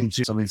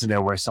into some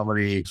incident where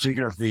somebody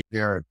triggered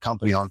their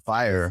company on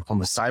fire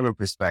from a cyber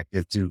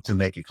perspective to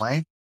make a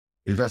claim?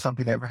 Is that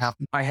something that ever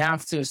happened? I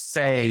have to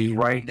say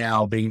right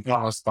now, being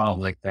on a spot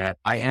like that,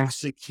 I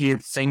actually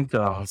can't think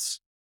of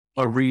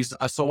a reason.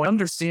 So I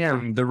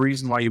understand the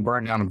reason why you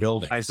burned down a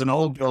building. It's an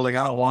old building.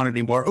 I don't want it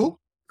anymore. Ooh,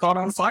 caught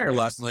on fire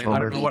last night. I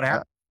don't know what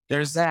happened.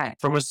 There's that.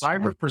 From a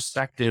cyber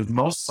perspective,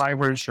 most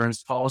cyber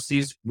insurance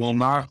policies will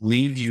not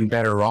leave you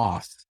better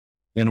off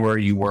than where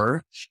you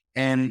were.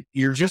 And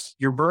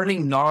you're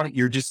burning,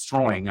 you're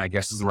destroying, I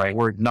guess is the right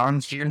word,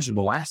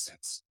 non-tangible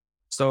assets.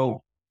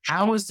 So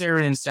how is there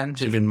an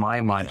incentive in my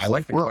mind? I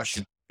like the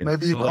question.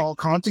 Maybe you call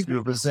contact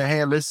group and say,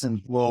 hey,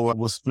 listen,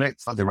 we'll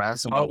split the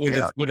ransom. Oh,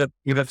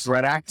 with a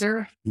threat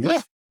actor?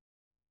 Yeah.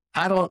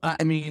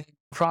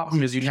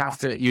 Problem is you'd have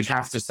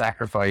to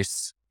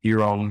sacrifice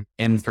your own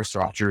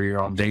infrastructure,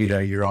 your own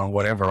data, your own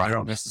whatever. I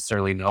don't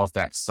necessarily know if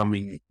that's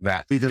something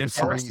that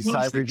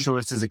cyber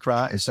insurance is a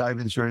crime. Cyber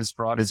insurance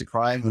fraud is a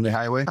crime on the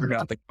highway.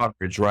 About the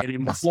coverage, right? An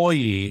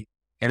employee,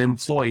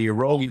 a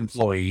rogue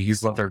employee,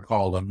 is what they're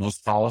called on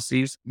most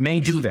policies, may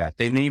do that.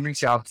 They may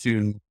reach out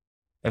to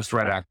a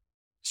threat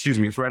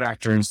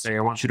actor and say,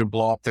 I want you to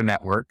blow up the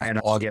network and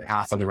I'll get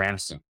half of the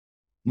ransom.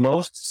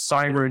 Most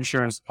cyber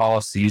insurance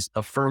policies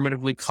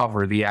affirmatively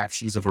cover the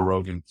actions of a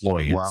rogue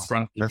employee. Wow,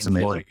 that's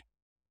amazing.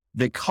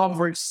 The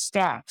coverage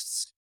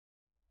stops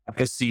at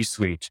the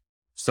C-suite.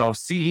 So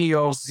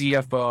CEO,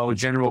 CFO,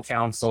 general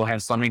counsel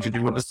has something to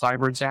do with the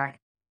cyber attack,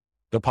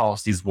 the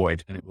policy is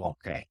void and it won't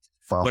pay.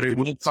 Wow. But it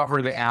will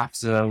cover the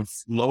acts of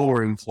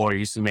lower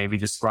employees who may be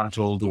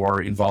disgruntled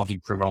or involved in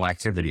criminal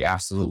activity.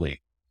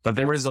 Absolutely. But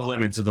there is a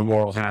limit to the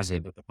moral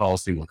hazard that the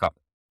policy will cover.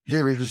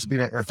 Yeah, this has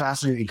been a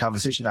fascinating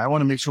conversation. I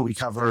want to make sure we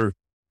cover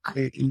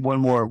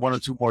one or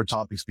two more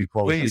topics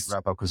before we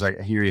wrap up, because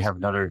I hear you have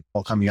another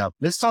call coming up.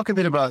 Let's talk a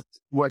bit about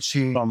what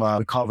from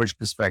a coverage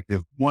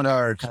perspective. What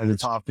are kind of the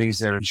top things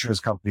that insurance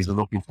companies are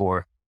looking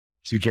for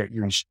to get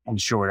you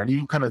insured? And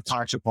you kind of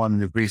touched upon in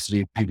the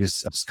briefly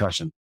previous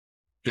discussion.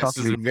 This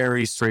is a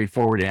very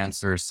straightforward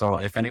answer. So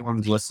if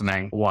anyone's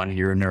listening, one,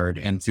 you're a nerd,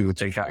 and two,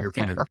 take out your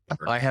pen.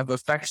 I have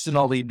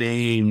affectionately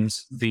named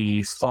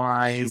the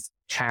 5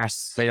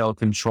 pass-fail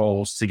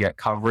controls to get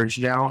coverage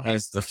now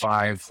as the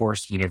 5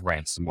 horsemen of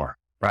ransomware,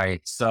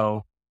 right?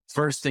 So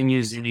first thing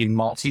is you need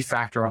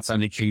multi-factor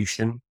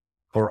authentication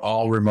for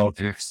all remote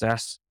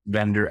access,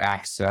 vendor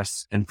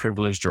access, and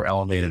privileged or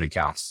elevated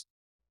accounts.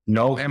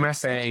 No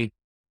MFA,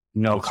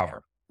 no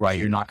cover, right?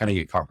 You're not going to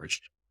get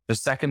coverage. The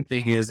second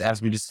thing is,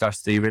 as we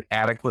discussed, David,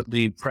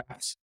 adequately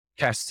prepped,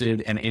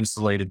 tested, and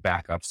insulated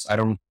backups. I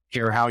don't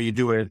care how you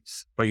do it,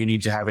 but you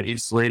need to have it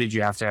insulated.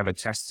 You have to have it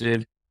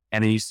tested,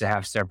 and it needs to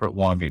have separate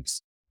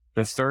logins.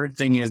 The third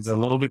thing is a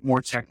little bit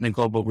more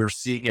technical, but we're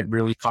seeing it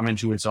really come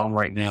into its own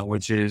right now,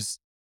 which is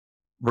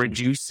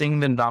reducing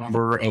the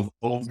number of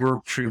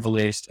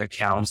overprivileged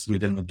accounts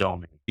within the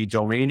domain. The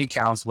domain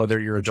accounts, whether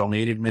you're a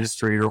domain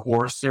administrator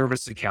or a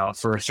service account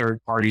for a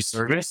third-party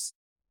service,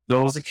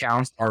 those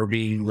accounts are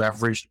being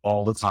leveraged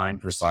all the time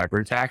for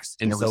cyber attacks.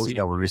 And so, we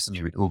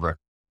recently with Uber,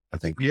 I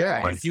think.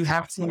 Yeah, if you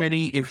have too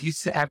many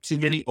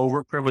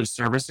overprivileged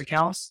service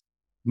accounts,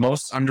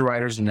 most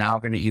underwriters are now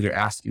going to either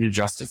ask you to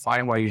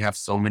justify why you have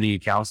so many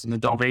accounts in the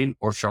domain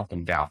or shut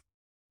them down.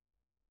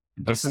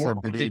 I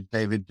believe,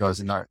 David,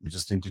 does not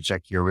just need to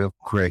check here real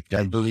quick.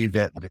 I believe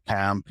that the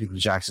PAM,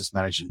 privileged access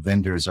management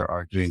vendors,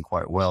 are doing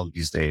quite well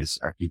these days.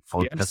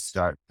 That's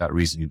that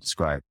reason you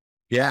described.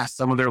 Yeah,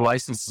 some of their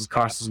licenses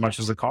cost as much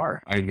as a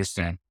car, I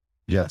understand.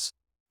 Yes,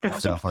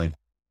 definitely.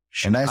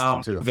 And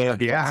that's too.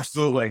 Yeah,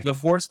 absolutely. The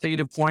fourth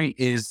data point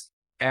is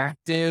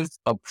active,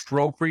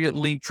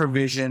 appropriately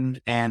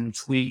provisioned and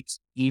tweaked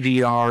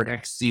EDR,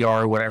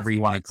 XDR, whatever you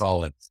want to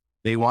call it.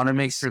 They want to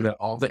make sure that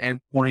all the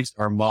endpoints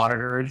are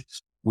monitored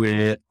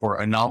for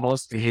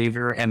anomalous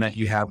behavior and that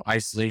you have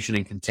isolation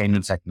and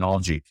containment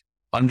technology.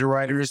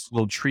 Underwriters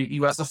will treat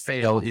you as a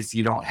fail if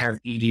you don't have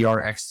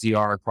EDR,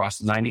 XDR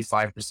across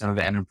 95% of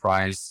the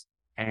enterprise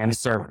and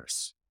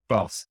servers,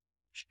 both.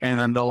 And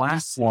then the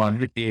last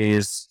one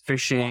is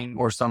phishing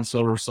or some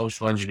sort of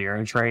social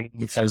engineering training,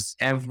 because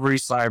every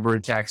cyber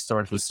attack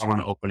starts with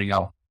someone opening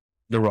up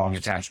the wrong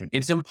attachment.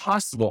 It's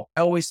impossible.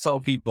 I always tell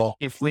people,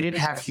 if we didn't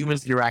have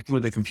humans interacting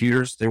with the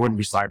computers, there wouldn't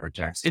be cyber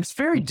attacks. It's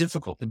very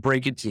difficult to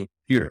break into a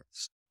computer.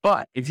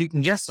 But if you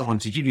can get someone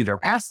to give you their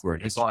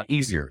password, it's a lot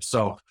easier.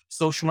 So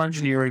social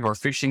engineering or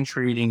phishing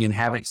training and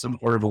having some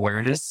sort of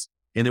awareness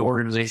in the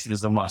organization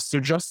is a must.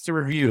 So just to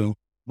review,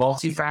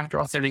 multi-factor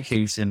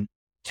authentication,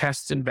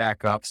 tests and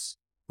backups,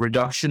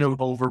 reduction of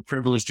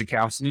overprivileged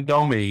accounts in the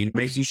domain,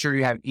 making sure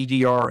you have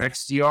EDR,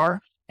 XDR,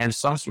 and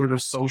some sort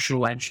of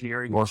social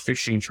engineering or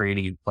phishing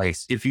training in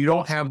place. If you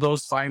don't have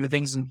those 5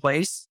 things in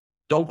place,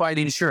 don't buy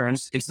the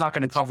insurance. It's not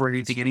going to cover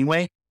anything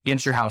anyway.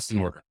 Get your house in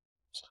order.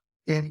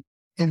 And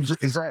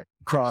is that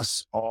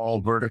across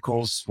all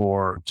verticals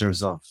in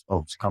terms of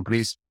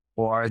companies,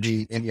 or are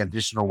there any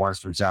additional ones,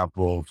 for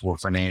example, for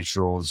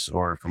financials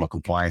or from a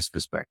compliance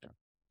perspective?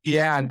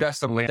 Yeah,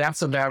 definitely.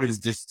 That's about as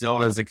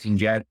distilled as it can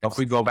get. If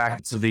we go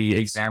back to the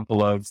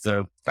example of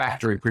the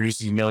factory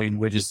producing 1 million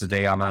widgets a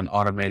day on an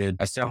automated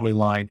assembly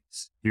line,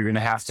 you're going to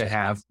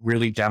have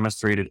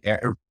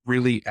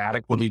really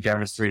adequately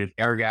demonstrated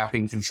air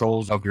gapping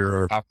controls of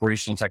your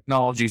operational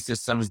technology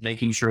systems,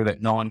 making sure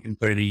that no one can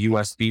put in a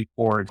USB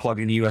port, plug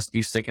in a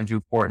USB stick into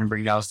a port and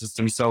bring down a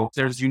system. So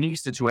there's unique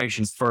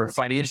situations for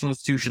financial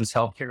institutions,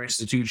 healthcare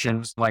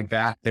institutions like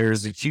that.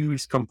 There's a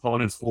huge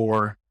component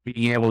for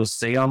being able to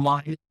stay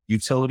online.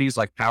 Utilities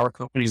like power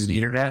companies and the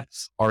internet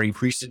are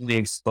increasingly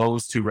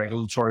exposed to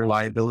regulatory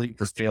liability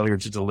for failure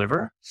to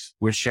deliver,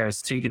 which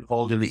has taken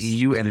hold in the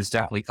EU and is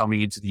definitely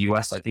coming into the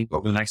US, I think,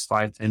 over the next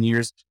 5-10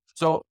 years.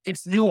 So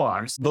it's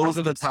nuanced. Those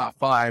are the top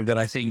 5 that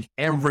I think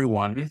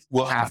everyone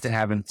will have to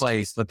have in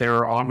place, but there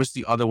are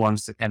obviously other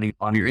ones depending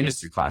on your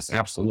industry class.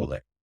 Absolutely.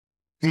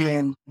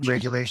 And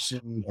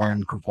regulation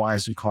and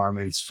compliance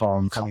requirements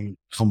coming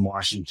from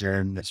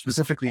Washington,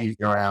 specifically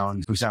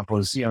around, for example,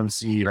 the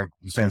CMC, like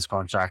defense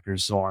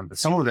contractors, so on. But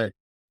some of that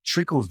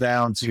trickles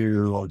down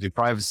to the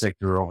private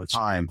sector over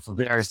time for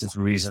various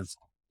different reasons.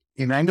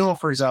 And I know,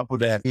 for example,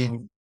 that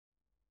in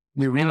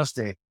the real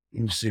estate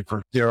industry,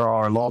 there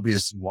are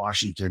lobbyists in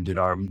Washington that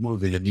are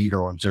moving the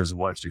needle in terms of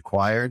what's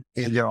required.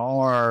 And there's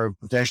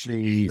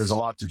a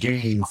lot to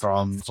gain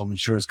from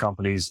insurance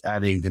companies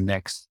adding the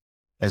next.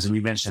 As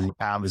we mentioned,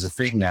 PAM is a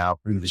thing now,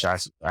 privileged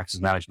access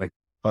management.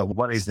 But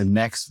what is the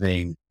next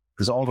thing?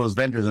 Because all those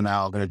vendors are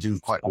now going to do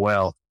quite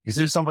well. Is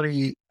there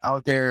somebody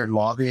out there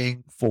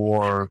lobbying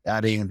for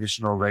adding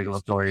additional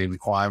regulatory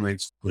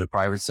requirements for the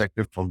private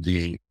sector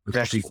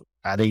potentially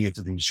adding it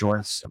to the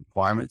insurance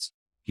requirements?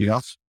 You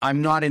know?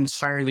 I'm not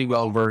entirely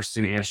well versed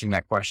in answering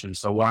that question.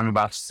 So what I'm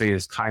about to say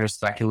is kind of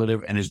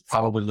speculative and is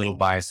probably a little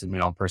biased in my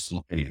own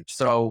personal opinion.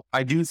 So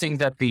I do think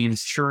that the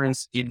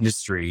insurance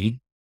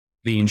industry,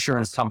 the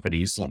insurance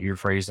companies, let me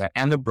rephrase that,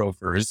 and the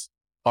brokers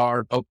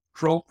are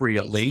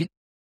appropriately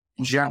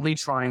gently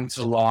trying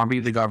to lobby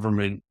the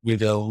government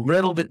with a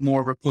little bit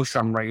more of a push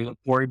on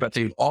regulatory, but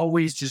they've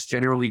always just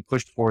generally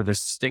pushed for the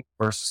stick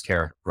versus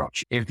carrot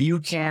approach. If you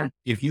can't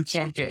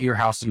get your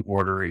house in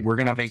order, we're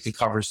going to make the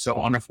cover so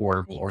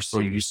unaffordable or so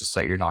you used to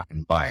say you're not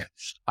going to buy it.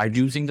 I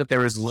do think that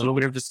there is a little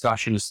bit of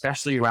discussion,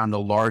 especially around the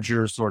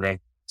larger sort of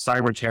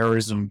cyber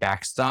terrorism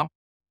backstop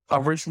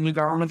coverage from the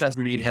government that's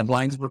made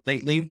headlines with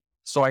lately.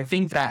 So I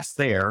think that's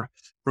there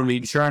from the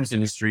insurance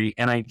industry.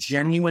 And I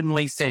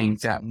genuinely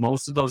think that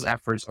most of those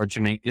efforts are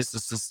to make this a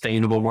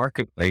sustainable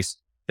marketplace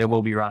that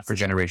will be around for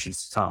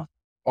generations to come.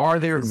 Are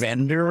there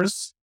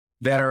vendors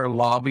that are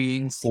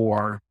lobbying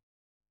for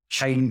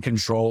heightened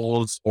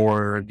controls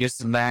or this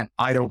and that?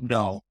 I don't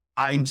know.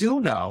 I do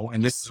know,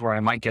 and this is where I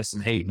might get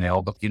some hate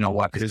mail, but you know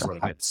what? It is what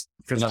it is.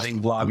 Because I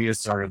think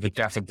lobbyists are the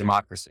death of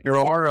democracy. There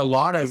are a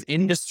lot of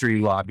industry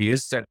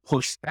lobbyists that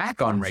push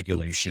back on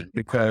regulation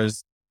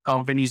because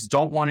companies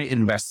don't want to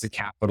invest the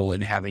capital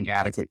in having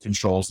adequate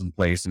controls in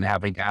place and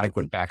having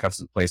adequate backups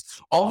in place.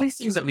 All these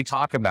things that we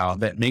talk about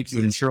that make you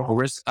an insurable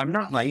risk, I'm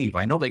not naive.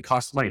 I know they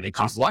cost money. They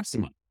cost lots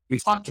of money. We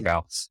talked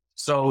about.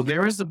 So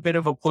there is a bit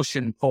of a push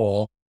and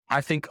pull. I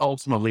think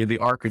ultimately the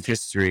arc of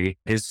history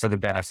is for the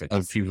benefit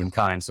of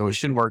humankind. So it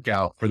should work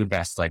out for the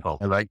best, I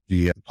hope. I like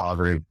the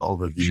positive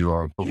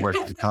overview of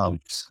what's to come.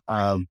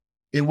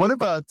 And what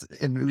about,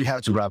 and we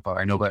have to wrap up,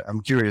 I know, but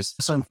I'm curious.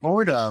 So in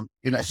Florida,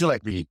 I feel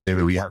like maybe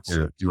we have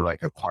to do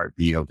like a part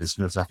B of this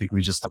because I think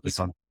we just touched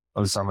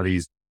on some of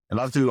these. I'd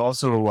love to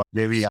also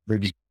maybe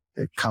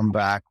come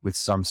back with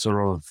some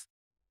sort of,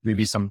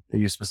 maybe some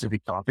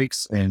specific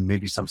topics and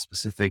maybe some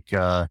specific,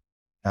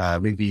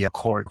 maybe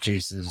court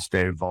cases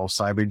that involve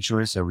cyber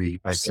insurance. So we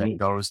dissect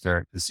those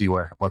there to see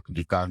what could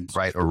be done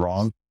right or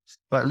wrong.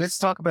 But let's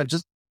talk about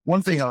just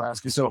one thing I'll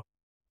ask you. So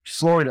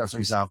Florida, for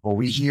example,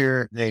 we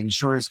hear the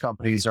insurance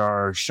companies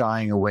are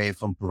shying away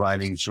from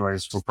providing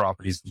insurance for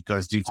properties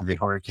because due to the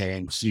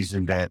hurricane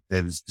season that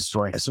is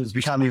destroying it. So it's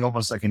becoming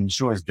almost like an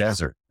insurance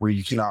desert where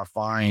you cannot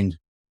find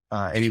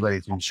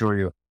anybody to insure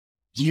you.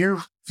 Do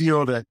you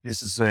feel that this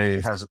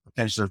has a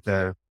potential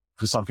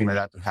for something like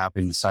that to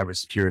happen in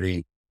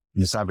cybersecurity,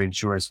 in the cyber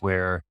insurance,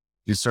 where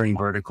there's certain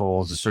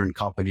verticals, there's certain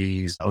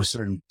companies, or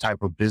certain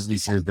type of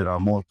businesses that are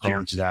more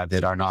prone to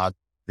that are not,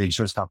 the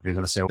insurance company is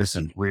going to say,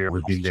 listen, we've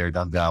been there,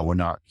 done that. We're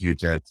not here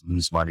to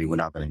lose money. We're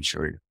not going to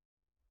insure you.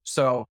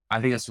 So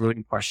I think that's a really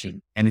good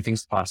question.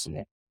 Anything's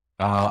possible.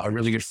 A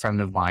really good friend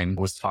of mine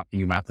was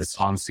talking about this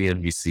on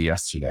CNBC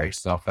yesterday.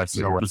 So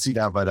that's, I want to see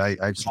that, but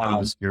I just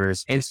was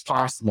curious. It's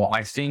possible.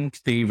 I think,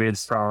 David,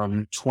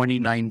 from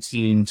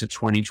 2019 to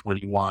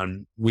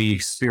 2021, we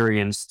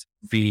experienced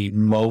the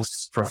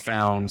most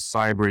profound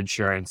cyber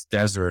insurance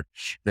desert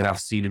that I've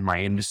seen in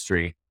my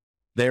industry.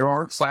 There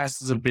are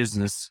classes of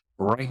business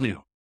right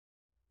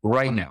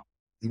now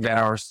that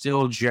are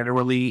still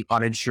generally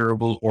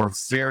uninsurable or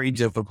very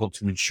difficult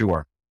to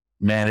insure.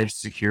 Managed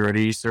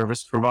security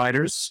service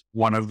providers,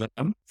 one of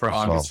them for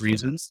obvious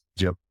reasons.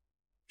 Yep.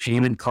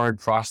 Payment card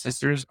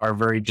processors are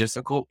very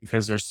difficult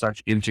because they're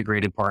such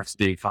integrated parts of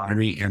the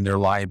economy and their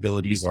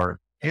liabilities are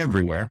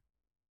everywhere.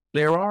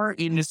 There are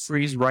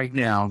industries right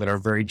now that are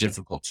very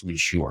difficult to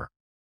insure.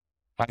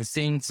 I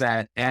think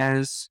that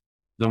as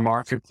the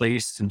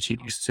marketplace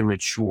continues to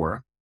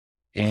mature,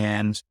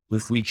 and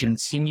if we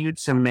continue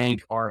to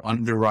make our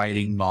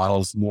underwriting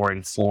models more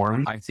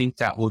informed, I think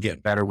that will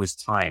get better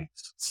with time.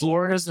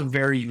 Florida is a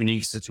very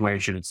unique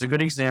situation. It's a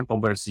good example,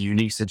 but it's a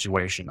unique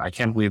situation. I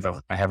can't believe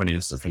I haven't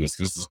answered for this.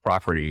 This is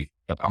property,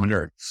 but I'm a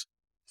nerd.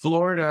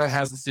 Florida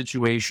has a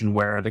situation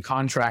where the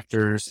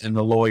contractors and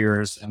the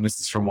lawyers, and this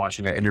is from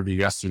watching that interview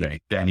yesterday,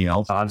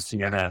 Danielle on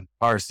CNN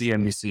or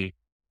CNBC,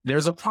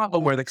 there's a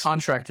problem where the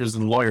contractors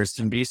and lawyers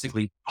can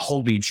basically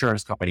hold the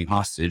insurance company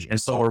hostage.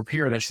 And so a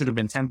repair that should have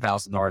been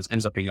 $10,000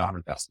 ends up being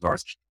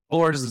 $100,000.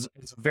 Florida is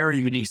a very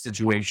unique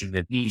situation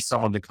that needs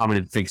someone to come in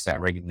and fix that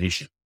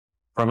regulation.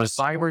 From a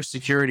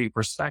cybersecurity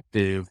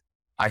perspective,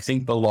 I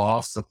think the law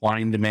of supply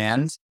and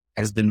demand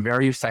has been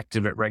very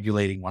effective at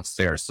regulating what's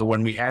there. So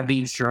when we had the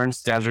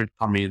insurance desert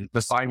come in,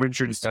 the cyber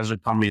insurance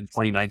desert come in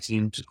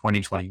 2019 to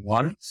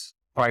 2021,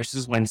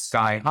 prices went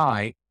sky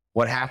high.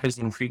 What happens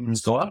when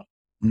premiums go up?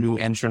 New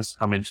entrants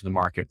come into the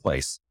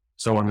marketplace.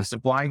 So when the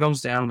supply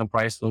goes down, the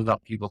price goes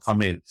up, people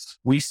come in.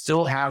 We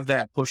still have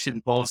that push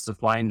and pull of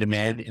supply and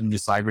demand in the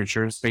cyber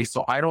insurance space.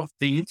 So I don't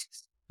think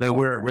that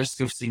we're at risk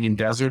of seeing a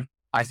desert.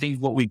 I think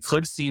what we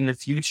could see in the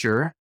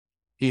future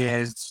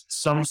is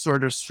some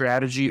sort of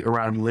strategy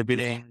around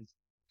limiting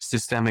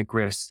systemic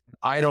risk.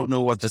 I don't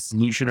know what the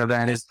solution of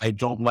that is. I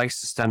don't like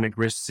systemic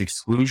risk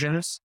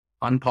exclusions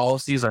on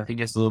policies. I think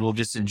it's a little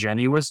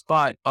disingenuous,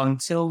 but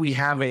until we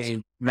have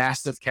a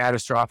massive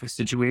catastrophic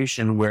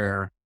situation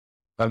where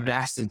a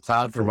massive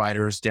cloud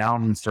provider is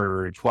down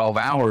for 12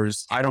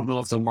 hours, I don't know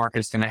if the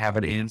market's going to have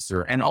an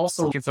answer. And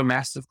also, if a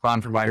massive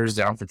cloud provider is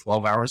down for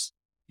 12 hours,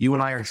 you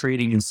and I are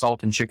trading in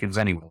salt and chickens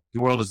anyway. The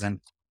world is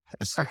empty.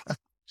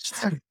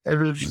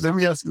 Let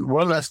me ask you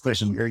one last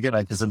question here again,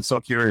 because I'm so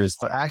curious.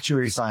 For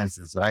actuary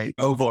sciences, right?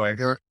 Oh boy,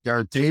 there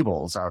are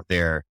tables out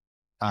there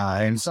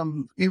And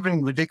some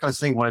even ridiculous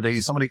thing,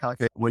 somebody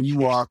calculated when you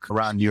walk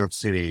around New York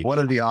City, what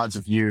are the odds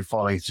of you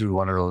falling through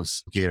one of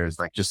those gators?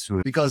 Like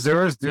because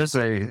there's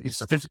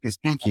statistically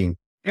speaking,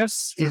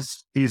 yes,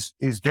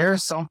 is there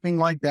something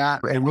like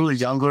that? And really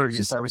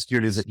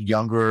cybersecurity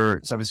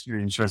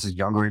insurance is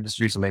younger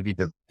industry. So maybe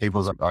the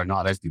tables are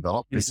not as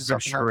developed. This is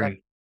true.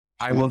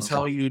 I will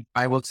tell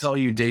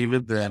you,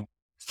 David, that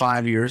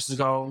 5 years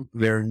ago,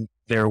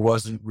 there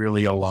wasn't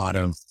really a lot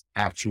of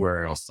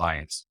actuarial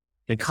science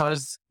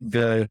because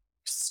the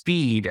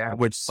speed at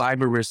which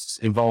cyber risks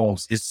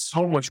evolves is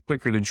so much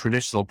quicker than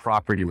traditional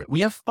property. We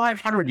have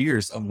 500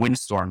 years of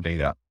windstorm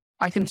data.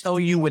 I can tell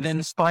you within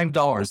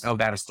 $5 how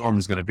bad a storm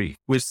is going to be.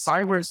 With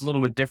cyber, it's a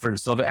little bit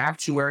different. So the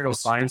actuarial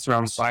science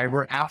around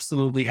cyber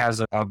absolutely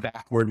has a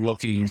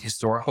backward-looking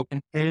historical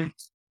component,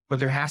 but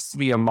there has to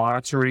be a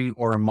monitoring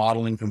or a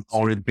modeling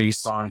component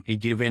based on a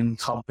given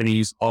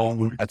company's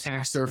own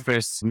attack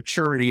surface,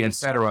 maturity, et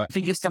cetera. I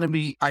think it's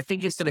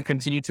going to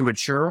continue to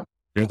mature.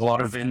 There's a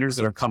lot of vendors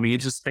that are coming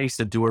into space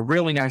that do a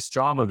really nice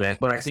job of it,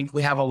 but I think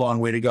we have a long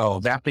way to go.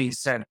 That being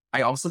said,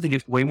 I also think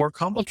it's way more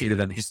complicated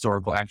than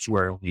historical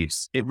actuarial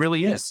needs. It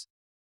really is.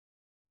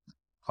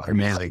 Oh,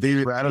 man,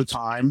 David, we're out of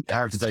time. I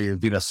have to tell you, you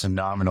did a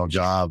phenomenal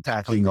job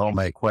tackling all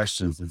my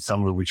questions, and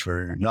some of which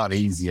were not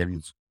easy. I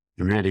mean,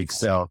 you really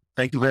excel.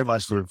 Thank you very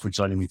much for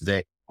joining me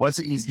today. What's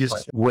the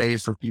easiest way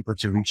for people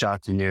to reach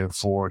out to you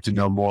to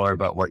know more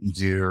about what you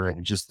do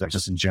and just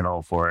in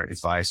general for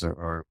advice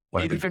or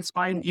whatever? You can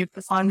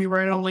find me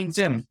right on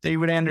LinkedIn,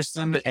 David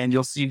Anderson, and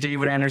you'll see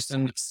David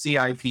Anderson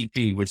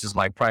CIPP, which is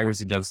my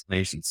privacy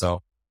designation.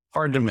 So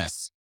hard to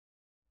miss.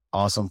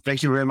 Awesome.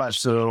 Thank you very much.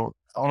 So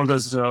all of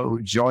those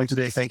who joined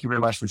today, thank you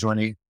very much for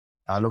joining.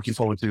 Looking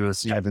forward to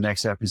seeing you at the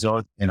next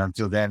episode. And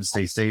until then,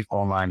 stay safe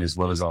online as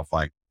well as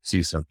offline. See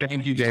you soon.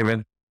 Thank you,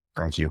 David.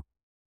 Thank you.